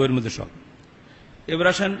দেখে নেবেন বইয়ের মধ্যে সব। এবার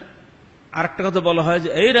আসেন আরেকটা কথা বলা হয় যে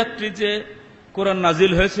এই রাত্রিতে কোরআন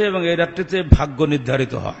নাজিল হয়েছে এবং এই রাত্রিতে ভাগ্য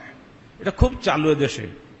নির্ধারিত হয়। এটা খুব চালু দেশে,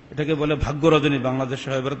 এটাকে বলে ভাগ্য রজনী। বাংলাদেশে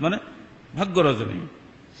হয় মানে ভাগ্য রজনী।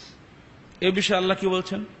 এ বিষয়ে আল্লাহ কি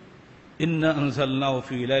বলছেন? ইন্না আনজালনাহু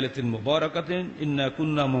ফি লাইলাতিন মুবারাকাতিন ইন্না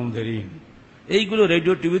কুন্না মুনজিরিন। এইগুলো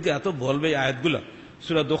রেডিও টিভিতে এত বলবে, আয়াতগুলো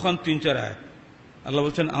সূরা দোকান 3-4 আয়াত, আল্লাহ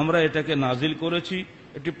বলছেন আমরা এটাকে নাজিল করেছি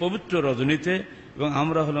একটি পবিত্র রজনীতে এবং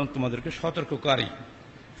আমরা হলাম তোমাদেরকে সতর্ককারী।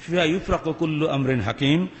 ফিহা ইউফরাকু কুল্লু আমরিন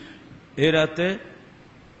হাকিম, এ রাতে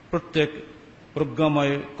প্রত্যেক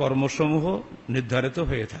প্রজ্ঞাময় কর্মসমূহ নির্ধারিত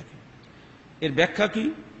হয়ে থাকে। এর ব্যাখ্যা কি?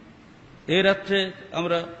 এই রাত্রে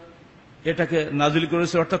আমরা এটাকে নাজিল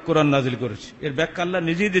করেছি, অর্থাৎ কোরআন নাজিল করেছি। এর ব্যাখ্যা আল্লাহ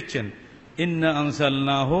নিজেই দিচ্ছেন, ইন্না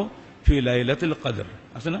আনজালনাহু ফি লাইলাতুল কদর,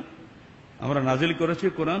 আছে না? আমরা নাজিল করেছি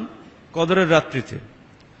কোরআন কদরের রাত্রিতে।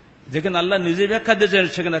 যেখানে আল্লাহ নিজে ব্যাখ্যা দিয়েছেন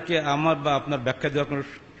সেখানে কি আমার বা আপনার ব্যাখ্যা দেওয়ার কোনো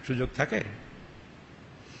সুযোগ থাকে?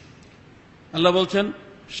 আল্লাহ বলছেন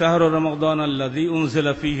শাহরু রমাদান আল্লাযী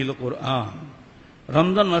উনজিলা ফীহিল কুরআন,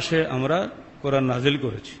 রমজান মাসে আমরা কোরআন নাজিল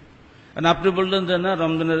করেছি। আর আপনি বললেন যে না,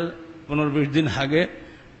 রমজানের 15-20 দিন আগে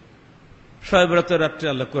শবে বরাতের রাত্রে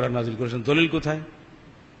আল্লাহ কোরআন নাজিল করেছেন, দলিল কোথায়?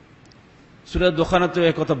 সূরা দোখানাতে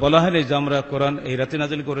এই কথা বলা হয়নি যে আমরা কোরআন এই রাতে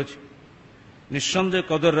নাজিল করেছি। নিঃসন্দেহে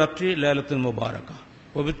কদর রাত্রি লাইলাতুল মুবারাকা,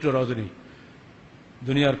 পবিত্র রজনী।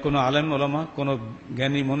 দুনিয়ার কোন আলেম ওলামা, কোন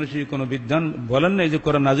জ্ঞানী মনীষী, কোন বিদ্বান বলেন নাই যে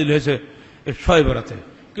কোরআন নাজিল হয়েছে এই শবে বরাতে।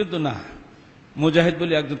 কিন্তু না, মুজাহিদ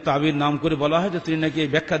বলে একজন তাবির নাম করে বলা হয় যে তিনি নাকি এই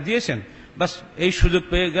ব্যাখ্যা দিয়েছেন। বাস এই সুযোগ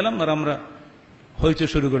পেয়ে গেলাম আর আমরা হইতে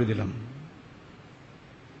শুরু করে দিলাম।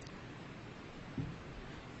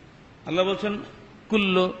 আল্লাহ বলছেন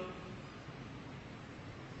কুল্লু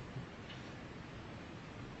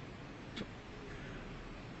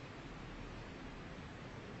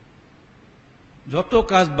যত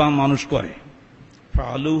কাজ বা মানুষ করে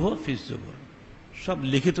ফালুহু ফি যুবুর, সব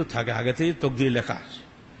লিখিত থাকে, আগে থেকে তকদিরে লেখা আছে।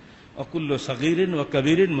 অকুল্লু সগীরিন ওয়া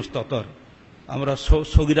কবীরিন মুস্তাতর, আমরা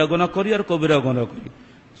সগীরা গুনাহ করি আর কবিরা গুনাহ করি,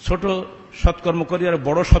 ছোট সৎকর্ম করি আর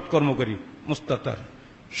বড় সৎকর্ম করি, মুস্তাতর,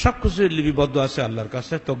 সবকিছু লিপিবদ্ধ আছে আল্লাহর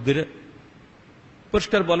কাছে তকদিরে।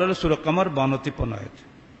 পরিষ্কার বলা হলো সূরা কমর 52 আয়াত।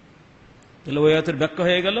 তাহলে ওই আয়াতের ব্যাখ্যা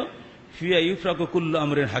হয়ে গেল ফিহা ইউফরাকু কুল্লু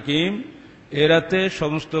আমরিন হাকিম, এ রাতে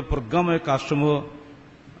সমস্ত প্রজ্ঞাময় কাজসমূহ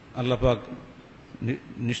আল্লাহ পাক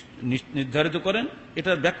নির্ধারিত করেন।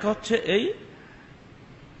 এটার ব্যাখ্যা হচ্ছে এই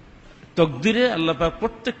তকদিরে আল্লাহ পাক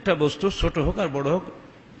প্রত্যেকটা বস্তু ছোট হোক আর বড় হোক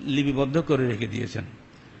লিপিবদ্ধ করে রেখে দিয়েছেন।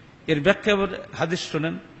 এর ব্যাখ্যা হাদিস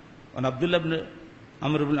শোনেন, আব্দুল্লাহ ইবনে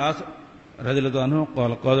আমর ইবনে আস রাদিয়াল্লাহু আনহু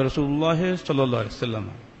قال قال رسول الله صلى الله عليه وسلم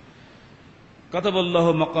كتب الله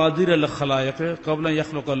مقادير الخلائق قبل ان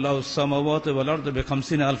يخلق الله السماوات والارض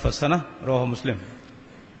ب50,000 سنه رواه مسلم।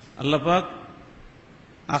 আল্লাহ পাক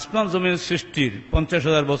আসমান জমিন সৃষ্টির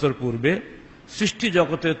 50,000 বছর পূর্বে সৃষ্টি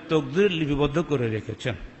জগতের তকদির লিপিবদ্ধ করে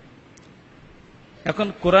রেখেছেন। এখন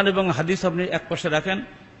কোরআন এবং হাদিস আপনি এক পাশে রাখেন,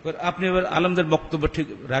 আপনি এবার আলেমদের বক্তব্য ঠিক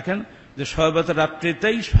রাখেন যে শবে বরাতের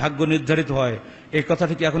রাত্রিতেই ভাগ্য নির্ধারিত হয়, এই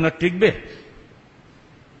কথাটি কি এখন আর টিকবে?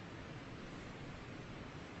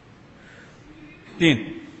 3,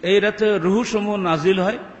 এই রাতে রূহসমূহ নাজিল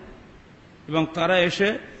হয় এবং তারা এসে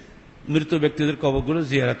মৃত ব্যক্তিদের কবরগুলো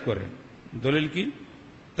জিয়ারত করে। দলিল কি?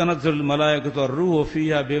 তানাজ্জালুল মালায়েকাতু ওয়ার রূহু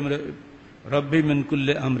ফিহা বিআমরি রাব্বিহিম মিন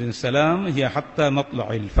কুল্লি আমরিন সালাম হিয়া হাত্তা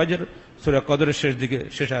মাতলাইল ফজর, সূরা কদরের শেষ দিকে,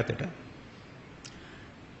 শেষ আয়াত এটা।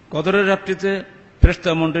 কদরের রাত্রিতে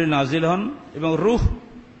ফেরেশতা মণ্ডলী নাজিল হন এবং রূহ,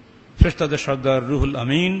 ফেরেশতাদের সর্দার রুহুল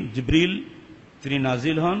আমিন জিবরিল, তিনি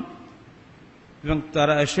নাজিল হন এবং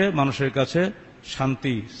তারা এসে মানুষের কাছে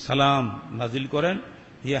শান্তি সালাম নাজিল করেন।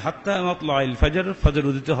 হিয়া হাত্তা মাতলাইল ফজর, ফজর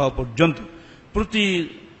উদিত হওয়া পর্যন্ত প্রতি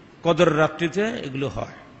কদর রাত্রিতে এগুলো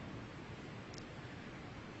হয়।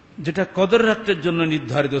 যেটা কদর রাত্রের জন্য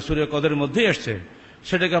নির্ধারিত সূরা কদরের মধ্যেই আসছে,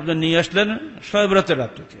 সেটাকে আপনি নিয়ে আসলেন শবে বরাতের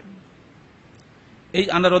রাত্রিতে। এই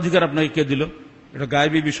আনার অধিকার আপনাকে কে দিল? এটা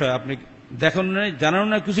গায়েবী বিষয়, আপনি দেখেন নাই, জানানো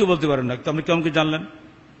না, কিছু বলতে পারেন না, তো আপনি কেমন কি জানলেন?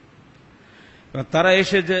 তারা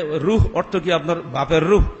এসে যে রূহ, অর্থ কি আপনার বাপের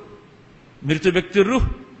রূহ, মৃত ব্যক্তির রূহ?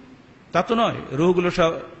 তা তো নয়। রূহগুলো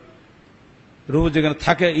সব, রূহ যেখানে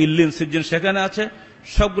থাকে ইল্লিন সিজ্জিন সেখানে আছে,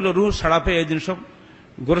 সবগুলো রূহ ছাড়া পেয়ে এই দিন সব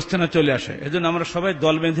গোরস্থানে চলে আসে। এই জন্য আমরা সবাই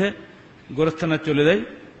দল বেঁধে গোরস্থানে চলে যাই।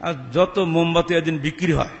 আর যত মোমবাতি এদিন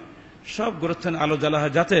বিক্রি হয় সব গোরস্থানে আলো জ্বালা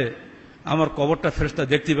হয়, যাতে আমার কবরটা ফেরেশতা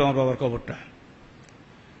দেখতে পাবে, আমার বাবার কবরটা।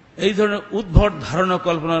 এই ধরনের উদ্ভট ধারণা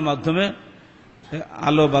কল্পনার মাধ্যমে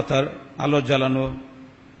আলো বাতার, আলো জ্বালানো,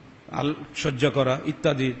 সজ্জা করা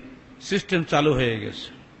ইত্যাদি সিস্টেম চালু হয়ে গেছে।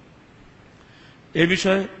 এ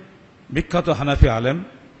বিষয়ে বিখ্যাত হানাফি আলেম,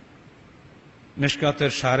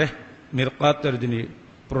 মিশকাতের শারেহ, মিরকাতের যিনি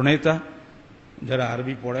প্রণেতা, যারা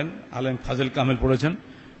আরবি পড়েন, আলেম ফাজিল কামিল পড়েছেন,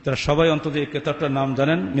 তারা সবাই অন্তত এই কিতাবটার নাম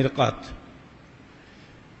জানেন, মিরকাত।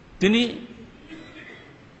 তিনি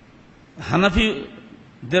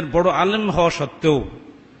হানাফিদের বড় আলেম হওয়া সত্ত্বেও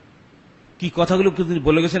কি কথাগুলো তিনি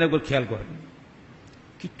বলে গেছেন একবার খেয়াল করেন,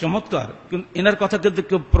 কি চমৎকার। কিন্তু এনার কথা কিন্তু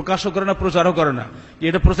কেউ প্রকাশও করে না, প্রচারও করে না।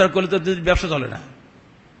 এটা প্রচার করলে তো ব্যবসা চলে না।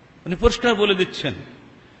 উনি পরিষ্কার বলে দিচ্ছেন,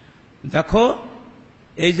 দেখো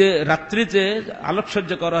এই যে রাত্রিতে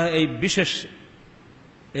আলোকসজ্জা করা হয় এই বিশেষ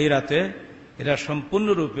এই রাতে, এরা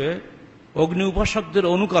সম্পূর্ণরূপে অগ্নি উপাসকদের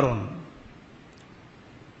অনুকরণ।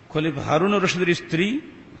 খলিফা হারুন রশিদের স্ত্রী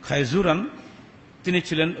খায়জুরান তিনি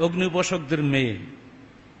ছিলেন অগ্নি উপাসকদের মেয়ে,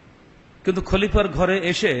 কিন্তু খলিফার ঘরে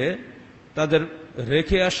এসে তাদের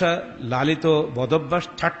রেখে আসা লালিত বদভ্যাস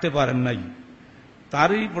ছাড়তে পারেন নাই।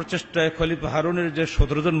 তারই প্রচেষ্টায় খলিফা হারুনের যে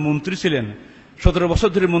 17 জন মন্ত্রী ছিলেন, 17 বছর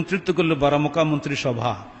ধরে মন্ত্রিত্ব করল বারামুকা মন্ত্রী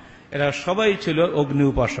সভা, এরা সবাই ছিল অগ্নি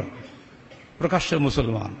উপাসক, প্রকাশ্য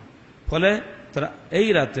মুসলমান। ফলে তারা এই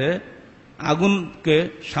রাতে আগুনকে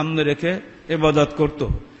সামনে রেখে ইবাদত করত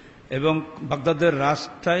এবং বাগদাদের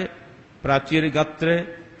রাস্তায়, প্রাচীর গাত্রে,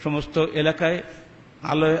 সমস্ত এলাকায়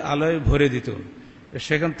আলোয় আলোয় ভরে দিত।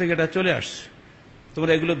 সেখান থেকে এটা চলে আসছে।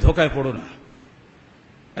 তোমরা এগুলো ধোকায় পড়ো না।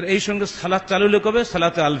 আর এই সঙ্গে সালাত চালু হলে কবে?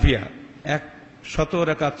 সালাতে আলফিয়া, 100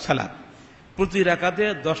 রাকাত সালাত, প্রতি রাকাতে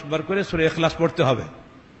 10 বার করে সূরা ইখলাস পড়তে হবে।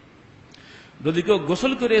 যদি কেউ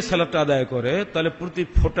গোসল করে এই সালাতটা আদায় করে তাহলে প্রতি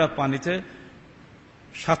ফোঁটা পানিতে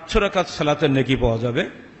 700 রাকাত সালাতের নেকি পাওয়া যাবে।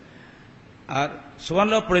 আর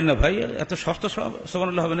সুবহানাল্লাহ পড়েন না ভাই, এত সস্তা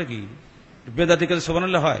সুবহানাল্লাহ হবে নাকি? বেদাতি কাজে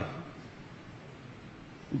সুবহানাল্লাহ হয়?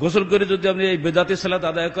 গোসল করে যদি আপনি এই বেদাতি সালাত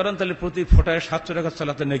আদায় করেন তাহলে প্রতি ফোঁটায় 700 রাকাত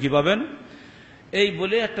সালাতের নেকি পাবেন। এই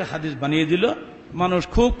বলে একটা হাদিস বানিয়ে দিল। মানুষ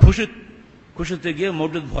খুব খুশিতে গিয়ে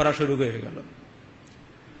মসজিদ ভরা শুরু হয়ে গেল।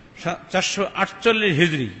 448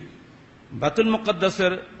 হিজরি বায়তুল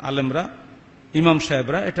মুকাদ্দাসের আলেমরা, ইমাম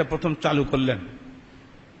সাহেবরা এটা প্রথম চালু করলেন।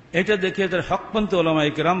 এটা দেখে এদের হকপন্থী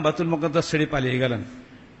উলামায়ে কেরাম বায়তুল মুকাদ্দাস ছেড়ে পালিয়ে গেলেন।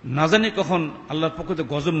 না জানি কখন আল্লাহর পক্ষ থেকে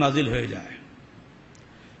গজব নাজিল হয়ে যায়।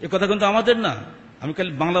 এ কথা কিন্তু আমাদের না, আমি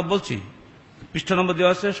খালি বাংলা বলছি, পৃষ্ঠা নম্বর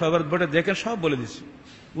দেওয়া আছে, সবার বোর্ডে দেখেন, সব বলে দিচ্ছি।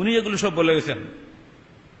 উনি এগুলো সব বলে গেছেন।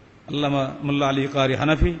 আল্লামা মোল্লা আলী কারি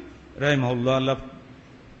হানাফি রাহিমাহুল্লাহ, আল্লাহ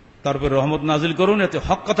তার উপর রহমত নাজিল করুন, এতে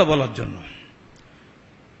হক কথা বলার জন্য।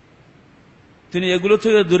 তিনি এগুলো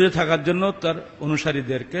থেকে দূরে থাকার জন্য তার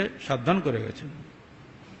অনুসারীদেরকে সাবধান করে গেছেন।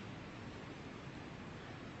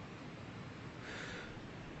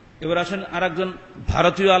 এবার আসেন আর একজন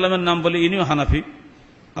ভারতীয় আলেমের নাম বলে, ইনিও হানাফি,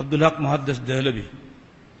 আব্দুল হক মুহাদ্দিস দেহলভী।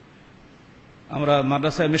 আমরা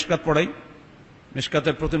মাদ্রাসায় মিশকাত পড়াই।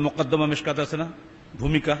 মিশকাতের প্রতি মোকদ্দমা মিশকাত আছে না,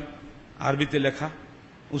 ভূমিকা আরবিতে লেখা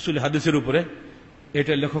উসুল হাদিসের উপরে,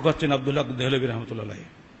 এটা লেখক হচ্ছেন আব্দুল হক দেহলভী রহমতুল্লাহ।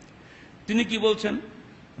 তিনি কি বলছেন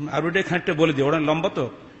আরবিটাই খানিকটা বলে দিই, ওরা লম্বা তো,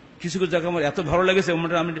 কিছু কিছু জায়গা আমার এত ভালো লেগেছে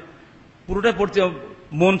আমি পুরোটা পড়তে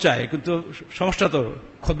মন চায়, কিন্তু সমস্যা তো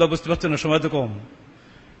খুতবা বুঝতে পারছেন না, সময় তো কম।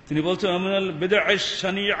 তিনি বলছেন আমিনাল বিদআ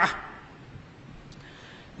শানিআহ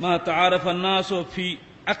মা তাআরাফা আন-নাস ফি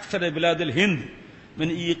আকসার বিলাদিল হিন্দ من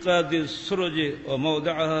إيقاظ السرج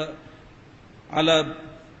وموضعها على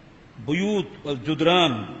بيوت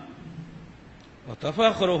والجدران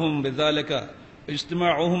وتفاخرهم بذلك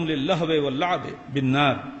اجتماعهم للهو واللعب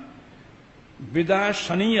بالنار। বিদআত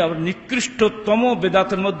শানিয়া, নিকৃষ্টতম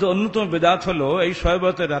বেদাতের মধ্যে অন্যতম বেদাত হলো এই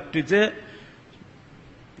শবে রাত্রিতে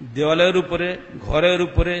দেওয়ালের উপরে, ঘরের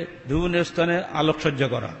উপরে, বিভিন্ন স্থানে আলোকসজ্জা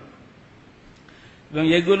করা এবং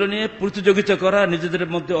এগুলো নিয়ে প্রতিযোগিতা করা, নিজেদের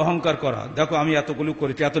মধ্যে অহংকার করা, দেখো আমি এতগুলো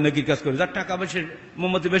করেছি, এত নেকির কাজ করি, যার টাকা বেশি,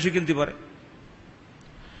 মোমবাতি বেশি কিনতে পারে।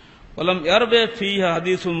 বললাম ইয়ারবে ফিহা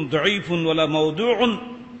হাদিসুন দাঈফুন ওয়ালা মাওদুউন,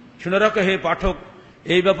 শুনে রাখো হে পাঠক,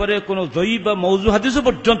 এই ব্যাপারে কোনো যঈফ বা মওযু হাদিসও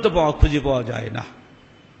পর্যন্ত খুঁজে পাওয়া যায় না।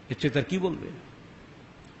 এর চেয়ে তার কি বলবে?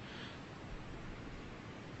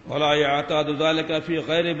 ওয়ালা ইয়াতাদু যালিকা ফি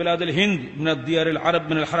গায়রি বিলাদিল হিন্দ মিন আদ-দিয়ারিল আরব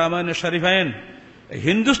মিন আল-হারামাইন আশ-শরীফাইন।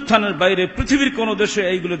 হিন্দুস্তানের বাইরে পৃথিবীর কোন দেশে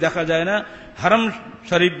এইগুলো দেখা যায় না। হারাম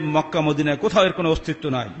শরীফ মক্কা মদিনায় কোথাও এর কোনো অস্তিত্ব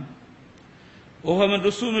নাই। ওহা মিন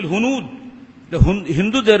রুসুমিল হুনুদ,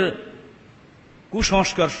 হিন্দুদের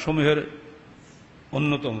কুসংস্কার সমূহের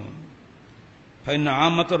অন্যতম। ফাইন্না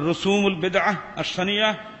আমাতুর রুসুমুল বিদআহ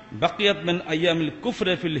আশ-শানিয়াহ বাকিয়াত মিন আইয়ামিল কুফর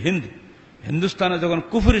ফিল হিন্দ। হিন্দুস্তানে যখন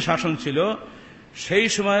কুফরি শাসন ছিল সেই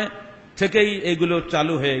সময় থেকেই এগুলো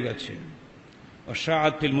চালু হয়ে গেছে।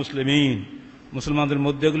 ওয়াশাআত ফিল মুসলিমিন, মুসলমানদের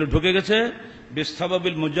মধ্যে এগুলো ঢুকে গেছে।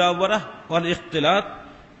 বিসাবাবিল মুজাওয়ারাহ ওয়াল ইখতিলাত,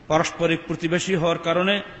 পারস্পরিক প্রতিবেশী হওয়ার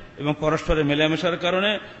কারণে এবং পরস্পরের মেলামেশার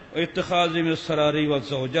কারণে। ইত্তিখাযি মিনাস সারারি ওয়াজ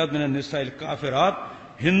যাওজাত মিনান নিসাইল কাফিরাত,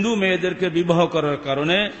 হিন্দু মেয়েদেরকে বিবাহ করার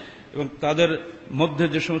কারণে এবং তাদের মধ্যে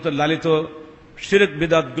যে সমস্ত লালিত শিরক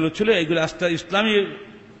বিদআতগুলো ছিল এগুলো আস্তে ইসলামী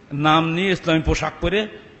নাম নিয়ে, ইসলামী পোশাক পরে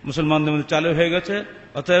মুসলমানদের মধ্যে চালু হয়ে গেছে।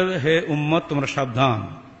 অতএব হে উম্মত, তোমরা সাবধান।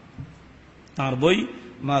 তাঁর বই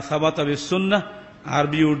মা সাবাতা বিস সুন্নাহ,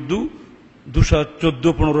 আরবি উর্দু,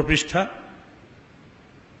 214-15 পৃষ্ঠা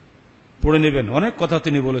পড়ে নেবেন। অনেক কথা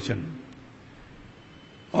তিনি বলেছেন।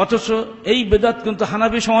 অথচ এই বেদাত কিন্তু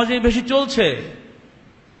হানাফি সমাজেই বেশি চলছে,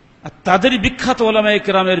 আর তাদেরই বিখ্যাত উলামায়ে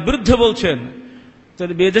কেরামের বিরুদ্ধে বলছেন।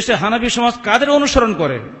 তাহলে বিদেশে হানাফি সমাজ কাদের অনুসরণ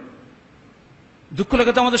করে? দুঃখ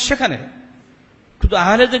লাগে তো আমাদের সেখানে। কিন্তু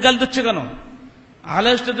আহলেদের গাল দিচ্ছে কেন?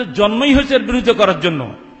 আহলেদের জন্মই হয়েছে এর বিরুদ্ধে করার জন্য।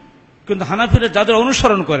 কিন্তু হানাফিরা যাদের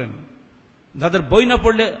অনুসরণ করেন, যাদের বই না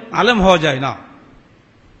পড়লে আলেম হওয়া যায় না,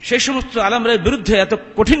 সেই সমস্ত আলেমদের বিরুদ্ধে এত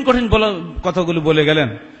কঠিন কঠিন কথাগুলো বলে গেলেন,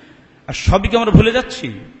 আর সবইকে আমরা ভুলে যাচ্ছি।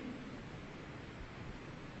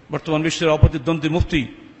 বর্তমান বিশ্বের অপ্রতিদ্বন্দ্বী মুফতি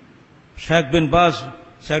শেখ বিন বাজ,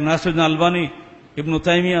 শেখ নাসিরুদ্দিন আলবানী, ইবনু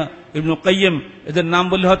তাইমিয়া, ইবনু কাইয়িম, এদের নাম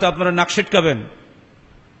বললে হয়তো আপনারা নাক সিটকাবেন।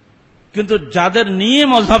 কিন্তু যাদের নিয়ে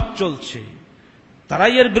মযহাব চলছে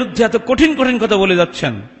তারাই এর বিরুদ্ধে এত কঠিন কঠিন কথা বলে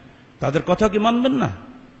যাচ্ছেন, তাদের কথা কি মানবেন না?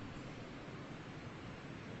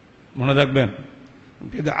 মনে রাখবেন,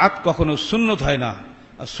 বেদাত কখনো সুন্নত হয় না,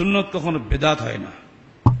 আর সুন্নত কখনো বেদাত হয় না।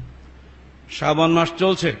 শাবান মাস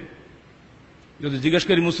চলছে, যদি জিজ্ঞেস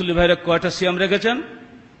করি মুসল্লি ভাইরা কয়টা সিয়াম রেখেছেন,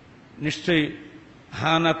 নিশ্চয়ই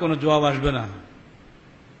হ্যাঁ না কোনো জবাব আসবে না।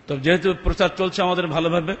 তো যেহেতু প্রচার চলছে আমাদের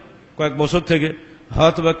ভালোভাবে কয়েক বছর থেকে,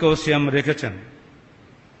 হয়তো বা কেউ সিয়াম রেখেছেন।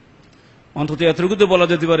 অন্তত এতটুকু তো বলা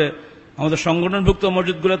যেতে পারে, আমাদের সংগঠনভুক্ত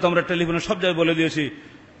মসজিদগুলোতে আমরা টেলিফোনে সব জায়গায় বলে দিয়েছি,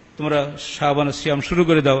 তোমরা শাবানের সিয়াম শুরু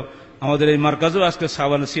করে দাও। আমাদের এই মার্কাজেও আজকে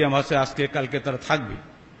শাবানের সিয়াম আছে, আজকে কালকে তারা থাকবে।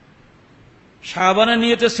 শাবানের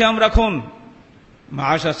নিয়তে সিয়াম রাখুন। মা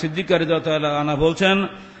আয়েশা সিদ্দিকা রাদিয়াল্লাহু আনহা বলছেন,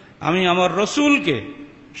 আমি আমার রসুলকে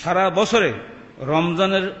সারা বছরে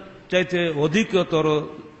রমজানের চাইতে অধিকতর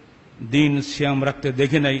দিন সিয়াম রাখতে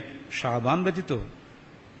দেখি নাই, শাবান ব্যতীত।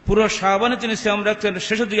 পুরো শাবানে তিনি সিয়াম রাখতেন,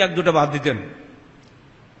 শেষের দিকে এক দুটা বাদ দিতেন।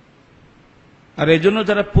 আর এই জন্য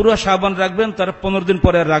যারা পুরো শাবান রাখবেন তারা 15 দিন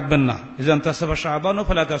পরে আর রাখবেন না। ইজান তাসাফা শাবানু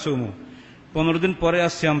ফালা তাসুমু, 15 দিন পরে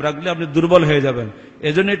আর সিয়াম রাখলে আপনি দুর্বল হয়ে যাবেন।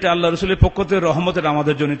 এই জন্য এটা আল্লাহ রসুলের পক্ষ থেকে রহমতের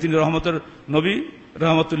আমাদের জন্য, তিনি রহমতের নবী,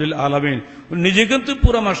 রহমতুল্লিল আলামিন। নিজে কিন্তু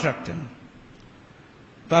পুরো মাস রাখতেন,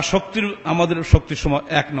 তার শক্তির আমাদের শক্তির সময়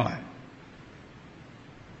এক নয়।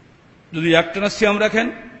 যদি একটানা সিয়াম রাখেন,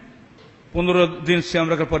 15 দিন সিয়াম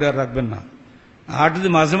রাখার পরে আর রাখবেন না। আর যদি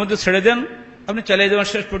মাঝে মধ্যে ছেড়ে দেন, আপনি চালিয়ে যাবেন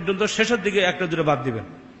শেষ পর্যন্ত, শেষের দিকে একটা দুটো বাদ দিবেন।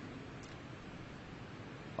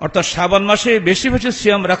 অর্থাৎ শাবান মাসে বেশি বেশি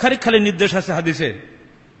সিয়াম রাখারই খালি নির্দেশ আছে হাদিসে,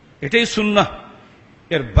 এটাই সুন্নাহ।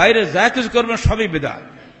 এর বাইরে যা কিছু করবেন সবই বেদাত।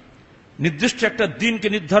 নির্দিষ্ট একটা দিনকে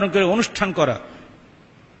নির্ধারণ করে অনুষ্ঠান করা,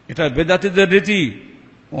 এটা বেদাতীদের রীতি।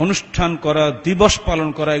 অনুষ্ঠান করা, দিবস পালন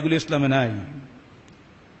করা, এগুলি ইসলামে নাই।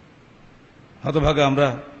 হতভাগা আমরা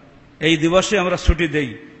এই দিবসে আমরা ছুটি দেই,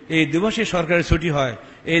 এই দিবসে সরকারি ছুটি হয়,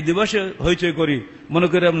 এই দিবসে হইচই করি, মনে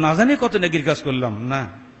করি না জানি কত নেকির কাজ করলাম। না,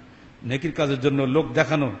 নেকির কাজের জন্য লোক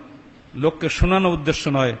দেখানো, লোককে শোনানো উদ্দেশ্য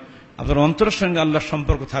নয়। আপনার অন্তরের সঙ্গে আল্লাহর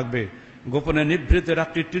সম্পর্ক থাকবে। গোপনে নিভৃতে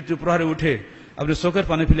রাত্রি তৃতীয় প্রহরে উঠে আপনি চোখের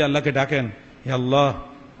পানি ফেলে আল্লাহকে ডাকেন, হে আল্লাহ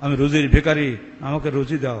আমি রুজির ভিখারি, আমাকে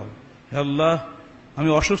রুজি দাও। হে আল্লাহ আমি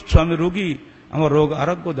অসুস্থ, আমি রোগী, আমার রোগ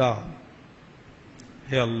আরোগ্য দাও।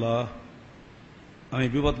 হে আল্লাহ আমি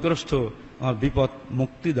বিপদগ্রস্ত, আমার বিপদ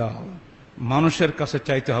মুক্তি দাও। মানুষের কাছে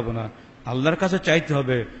চাইতে হবে না, আল্লাহর কাছে চাইতে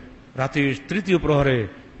হবে। রাত্রির তৃতীয় প্রহরে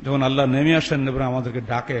যখন আল্লাহ নেমে আসেন এবং আমাদেরকে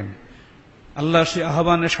ডাকেন, আল্লাহ সে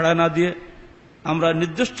আহ্বানে সাড়া না দিয়ে আমরা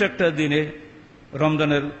নির্দিষ্ট একটা দিনে,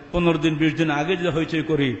 রমজানের 15 দিন 20 দিন আগে যদি হইচই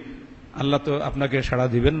করি, আল্লাহ তো আপনাকে সাড়া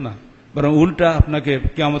দিবেন না, বরং উল্টা আপনাকে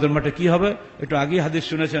কিয়ামতের মাঠে কি হবে একটু আগেই হাদিস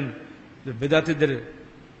শুনেছেন যে বেদাতীদের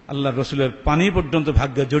আল্লাহর রসুলের পানি পর্যন্ত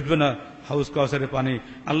ভাগ্যে জুটবে না, হাউস কাউসারের পানি।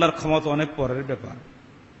 আল্লাহর ক্ষমতা অনেক পরের ব্যাপার।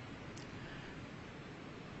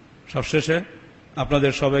 সবশেষে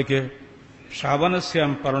আপনাদের সবাইকে শাবানের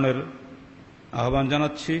সিয়াম পালনের আহ্বান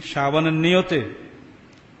জানাচ্ছি। শাবানের নিয়তে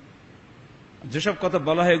যেসব কথা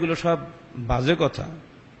বলা হয় এগুলো সব বাজে কথা।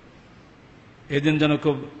 এদিন যেন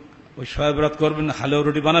খুব ওই শবে বরাত করবেন, হালুয়া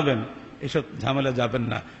রুটি বানাবেন, এসব ঝামেলা যাবেন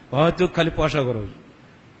না। হয়তো খালি পয়সা খরচ।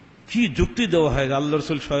 কি যুক্তি দেওয়া হয় আল্লাহ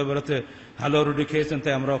রসুল শবে বরাতে হালুয়া রুটি খেয়েছেন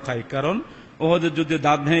তাই আমরাও খাই? কারণ ওদের যদি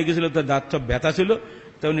দাঁত ভেঙে গেছিল, তার দাঁত সব ব্যথা ছিল,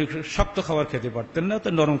 তাই উনি শক্ত খাবার খেতে পারতেন না,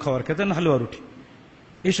 তাই নরম খাবার খেতেন, হালুয়া রুটি।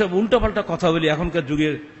 এইসব উল্টাপাল্টা কথা বলি এখনকার যুগে,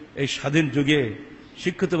 এই স্বাধীন যুগে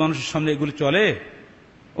শিক্ষিত মানুষের সামনে এগুলি চলে?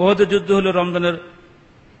 ওদের যুদ্ধ হলো রমজানের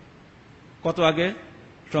কত আগে?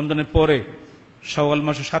 রমজানের পরে, শাওয়াল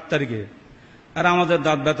মাসের 7 তারিখে। আর আমাদের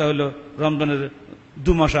দাঁত ব্যথা হলো রমজানের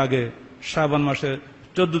 2 মাস আগে, শাবান মাসের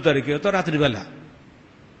 14 তারিখে, তো রাত্রিবেলা।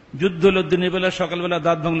 যুদ্ধ হলো দিনের বেলা, সকালবেলা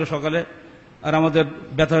দাঁত ভাঙলো সকালে, আর আমাদের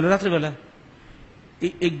ব্যথা হলো রাত্রিবেলা।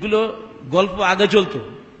 এগুলো গল্প আগে চলতো,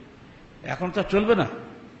 এখন তো চলবে না।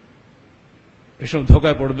 এসব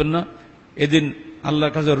ধোকায় পড়বেন না। এদিন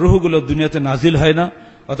আল্লাহর কাছে রুহগুলো দুনিয়াতে নাজিল হয় না,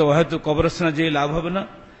 অথবা হয়তো কবরস্থানে যেয়ে লাভ হবে না।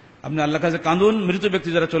 আপনি আল্লাহর কাছে কাঁদুন, মৃত ব্যক্তি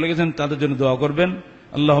যারা চলে গেছেন তাদের জন্য দোয়া করবেন।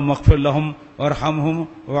 আল্লাহুম্মা ইগফির লাহুম ওয়ারহামহুম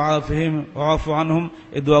ওয়াআফিহিম ওয়াআফু আনহুম,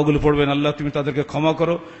 এই দোয়াগুলো পড়বেন। আল্লাহ তুমি তাদেরকে ক্ষমা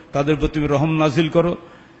করো, তাদের প্রতি তুমি রহম নাজিল করো।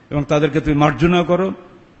 এবং তাদেরকে তুমি মার্জনা করো,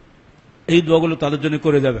 এই দোয়াগুলো তাদের জন্য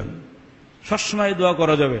করে যাবেন। সবসময় দোয়া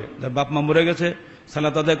করা যাবে। যার বাপ মা মরে গেছে,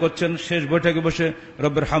 সালাত আদায় করছেন, শেষ বৈঠকে বসে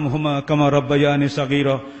রব্বের হামহুমা কামা রব্বায়ানি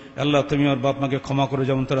সাগীরা, আল্লাহ তুমি আমার বাপ মাকে ক্ষমা করে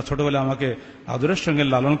যেমন তারা ছোটবেলায় আমাকে আদরের সঙ্গে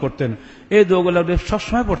লালন করতেন, এই দোয়াগুলো আপনি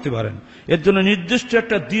সবসময় পড়তে পারেন। এর জন্য নির্দিষ্ট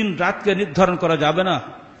একটা দিন রাতকে নির্ধারণ করা যাবে না,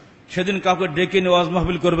 সেদিন কাউকে ডেকে নিয়ে ওয়াজ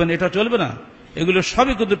মাহফিল করবেন, এটা চলবে না। এগুলো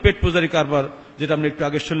সবই কিন্তু পেট পূজারি কারবার, যেটা আপনি একটু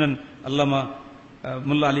আগে শুনলেন আল্লামা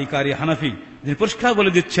মোল্লা আলী কারি হানাফি, যিনি পরিষ্কার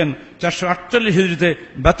বলে দিচ্ছেন 448 হিজরিতে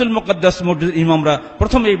বায়তুল মুকাদ্দাস মসজিদের ইমামরা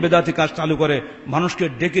প্রথম এই বেদাতি কাজ চালু করে, মানুষকে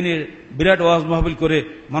ডেকে নিয়ে বিরাট ওয়াজ মাহফিল করে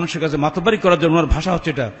মানুষের কাছে মাতবারি করার জন্য, ওনার ভাষা হচ্ছে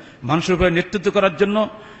এটা, মানুষের উপরে নেতৃত্ব করার জন্য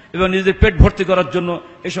এবং নিজেদের পেট ভর্তি করার জন্য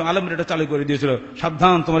এইসব আলেমরা এটা চালু করে দিয়েছিল।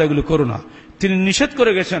 সাবধান, তোমরা এগুলো করো না। তিনি নিষেধ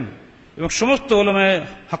করে গেছেন এবং সমস্ত উলামায়ে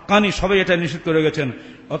হাক্কানি সবাই এটা নিষেধ করে গেছেন।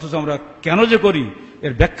 অথচ আমরা কেন যে করি,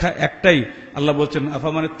 এর ব্যাখ্যা একটাই। আল্লাহ বলছেন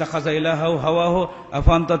আফামান ইত্তাখাযা ইলাহাহু হাওয়াহু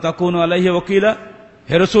আফাআনতা তাকুনু আলাইহি ওয়াকিলা।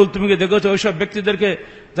 হে রাসূল, তুমি কি দেখেছো ওইসব ব্যক্তিদেরকে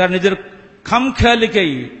যারা নিজের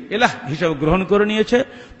খামখেয়ালিকেই ইলাহ হিসাবে গ্রহণ করে নিয়েছে,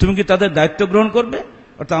 তুমি কি তাদের দায়িত্ব গ্রহণ করবে?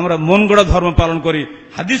 অর্থাৎ আমরা মন গড়া ধর্ম পালন করি,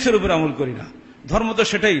 হাদিসের উপর আমল করি না। ধর্ম তো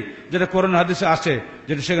সেটাই যেটা কোরআন হাদিসে আছে,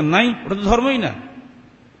 যেটা সেখানে নাই ওটা তো ধর্মই না।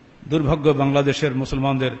 দুর্ভাগ্য, বাংলাদেশের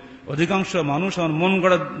মুসলমানদের অধিকাংশ মানুষ আমার মন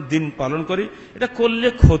গড়া দিন পালন করি। এটা করলে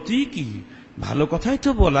ক্ষতি কি? ভালো কথাই তো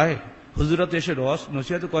বলায়, হুজুরাতে এসে রস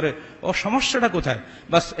নসিহত করে, ও সমস্যাটা কোথায়?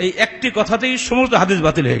 বাস এই একটি কথাতেই সমস্ত হাদিস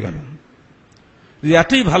বাতিল হয়ে গেল। যদি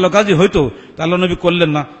এতই ভালো কাজই হইতো তা আল্লাহ নবী করলেন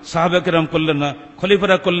না, সাহাবায়ে কেরাম করলেন না,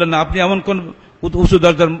 খলিফারা করলেন না, আপনি এমন কোন উঁচু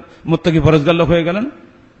দরজার মুত্তাকি পরহেজগার লোক হয়ে গেলেন?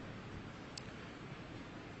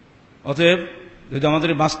 অতএব যদি আমাদের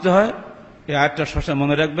বাঁচতে হয়, এই আয়াতটা সবসময়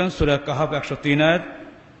মনে রাখবেন, সূরা কাহাফ 103 আয়াত,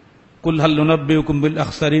 কুল হাল নুনাব্বিউকুম বিল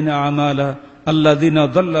আখসারিনা আমালা আল্লাযিনা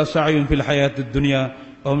দাল্লা সা'য়ুহুম ফিল হায়াতিদ দুনিয়া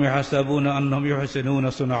ওয়া হুম ইয়াহসাবুনা আন্নাহুম ইউহসিনুনা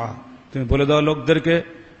সুনআ। তুমি বলে দাও লোকদেরকে,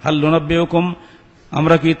 হাল নুনাব্বিউকুম,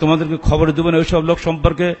 আমরা কি তোমাদেরকে খবর দেব না ওইসব লোক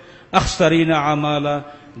সম্পর্কে, আখসারিনা আমালা,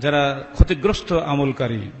 যারা ক্ষতিগ্রস্ত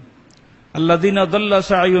আমলকারী, আল্লাযিনা দাল্লা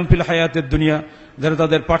সা'য়ুহুম ফিল হায়াতিদ দুনিয়া, যারা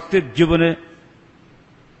তাদের পার্থিব জীবনে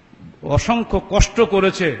অসংখ্য কষ্ট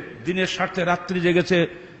করেছে, দিনের স্বার্থে রাত্রি জেগেছে,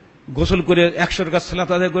 গোসল করে 100 রাকাত সালাত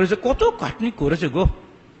আদায় করেছে, কত খাটনি করেছে গো।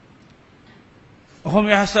 হুম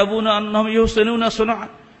ইয়াহসাবুনা আন্নাহুম ইউহসিনুনা সুনআ,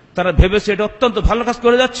 তারা ভেবেছে এটা অত্যন্ত ভালো কাজ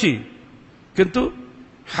করে যাচ্ছি, কিন্তু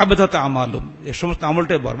হাবাতাত আমালুম, এই সমস্ত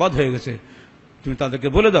আমলটাই বরবাদ হয়ে গেছে। তুমি তাদেরকে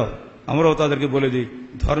বলে দাও, আমরাও তাদেরকে বলে দিই,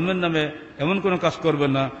 ধর্মের নামে এমন কোনো কাজ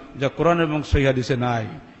করবেন না যা কোরআন এবং সহিহ হাদিসে নাই।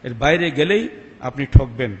 এর বাইরে গেলেই আপনি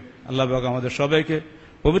ঠকবেন। আল্লাহ পাক আমাদের সবাইকে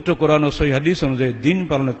পবিত্র কোরআন ও সহিহ হাদিস অনুযায়ী দিন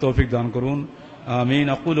পালনের তৌফিক দান করুন। আমিন।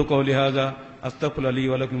 আকুলু কওলি হাযা আস্তাগফিরুল্লাহ লি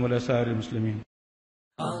ওয়া লাকুম ওয়া লিসাইরিল মুসলিমিন।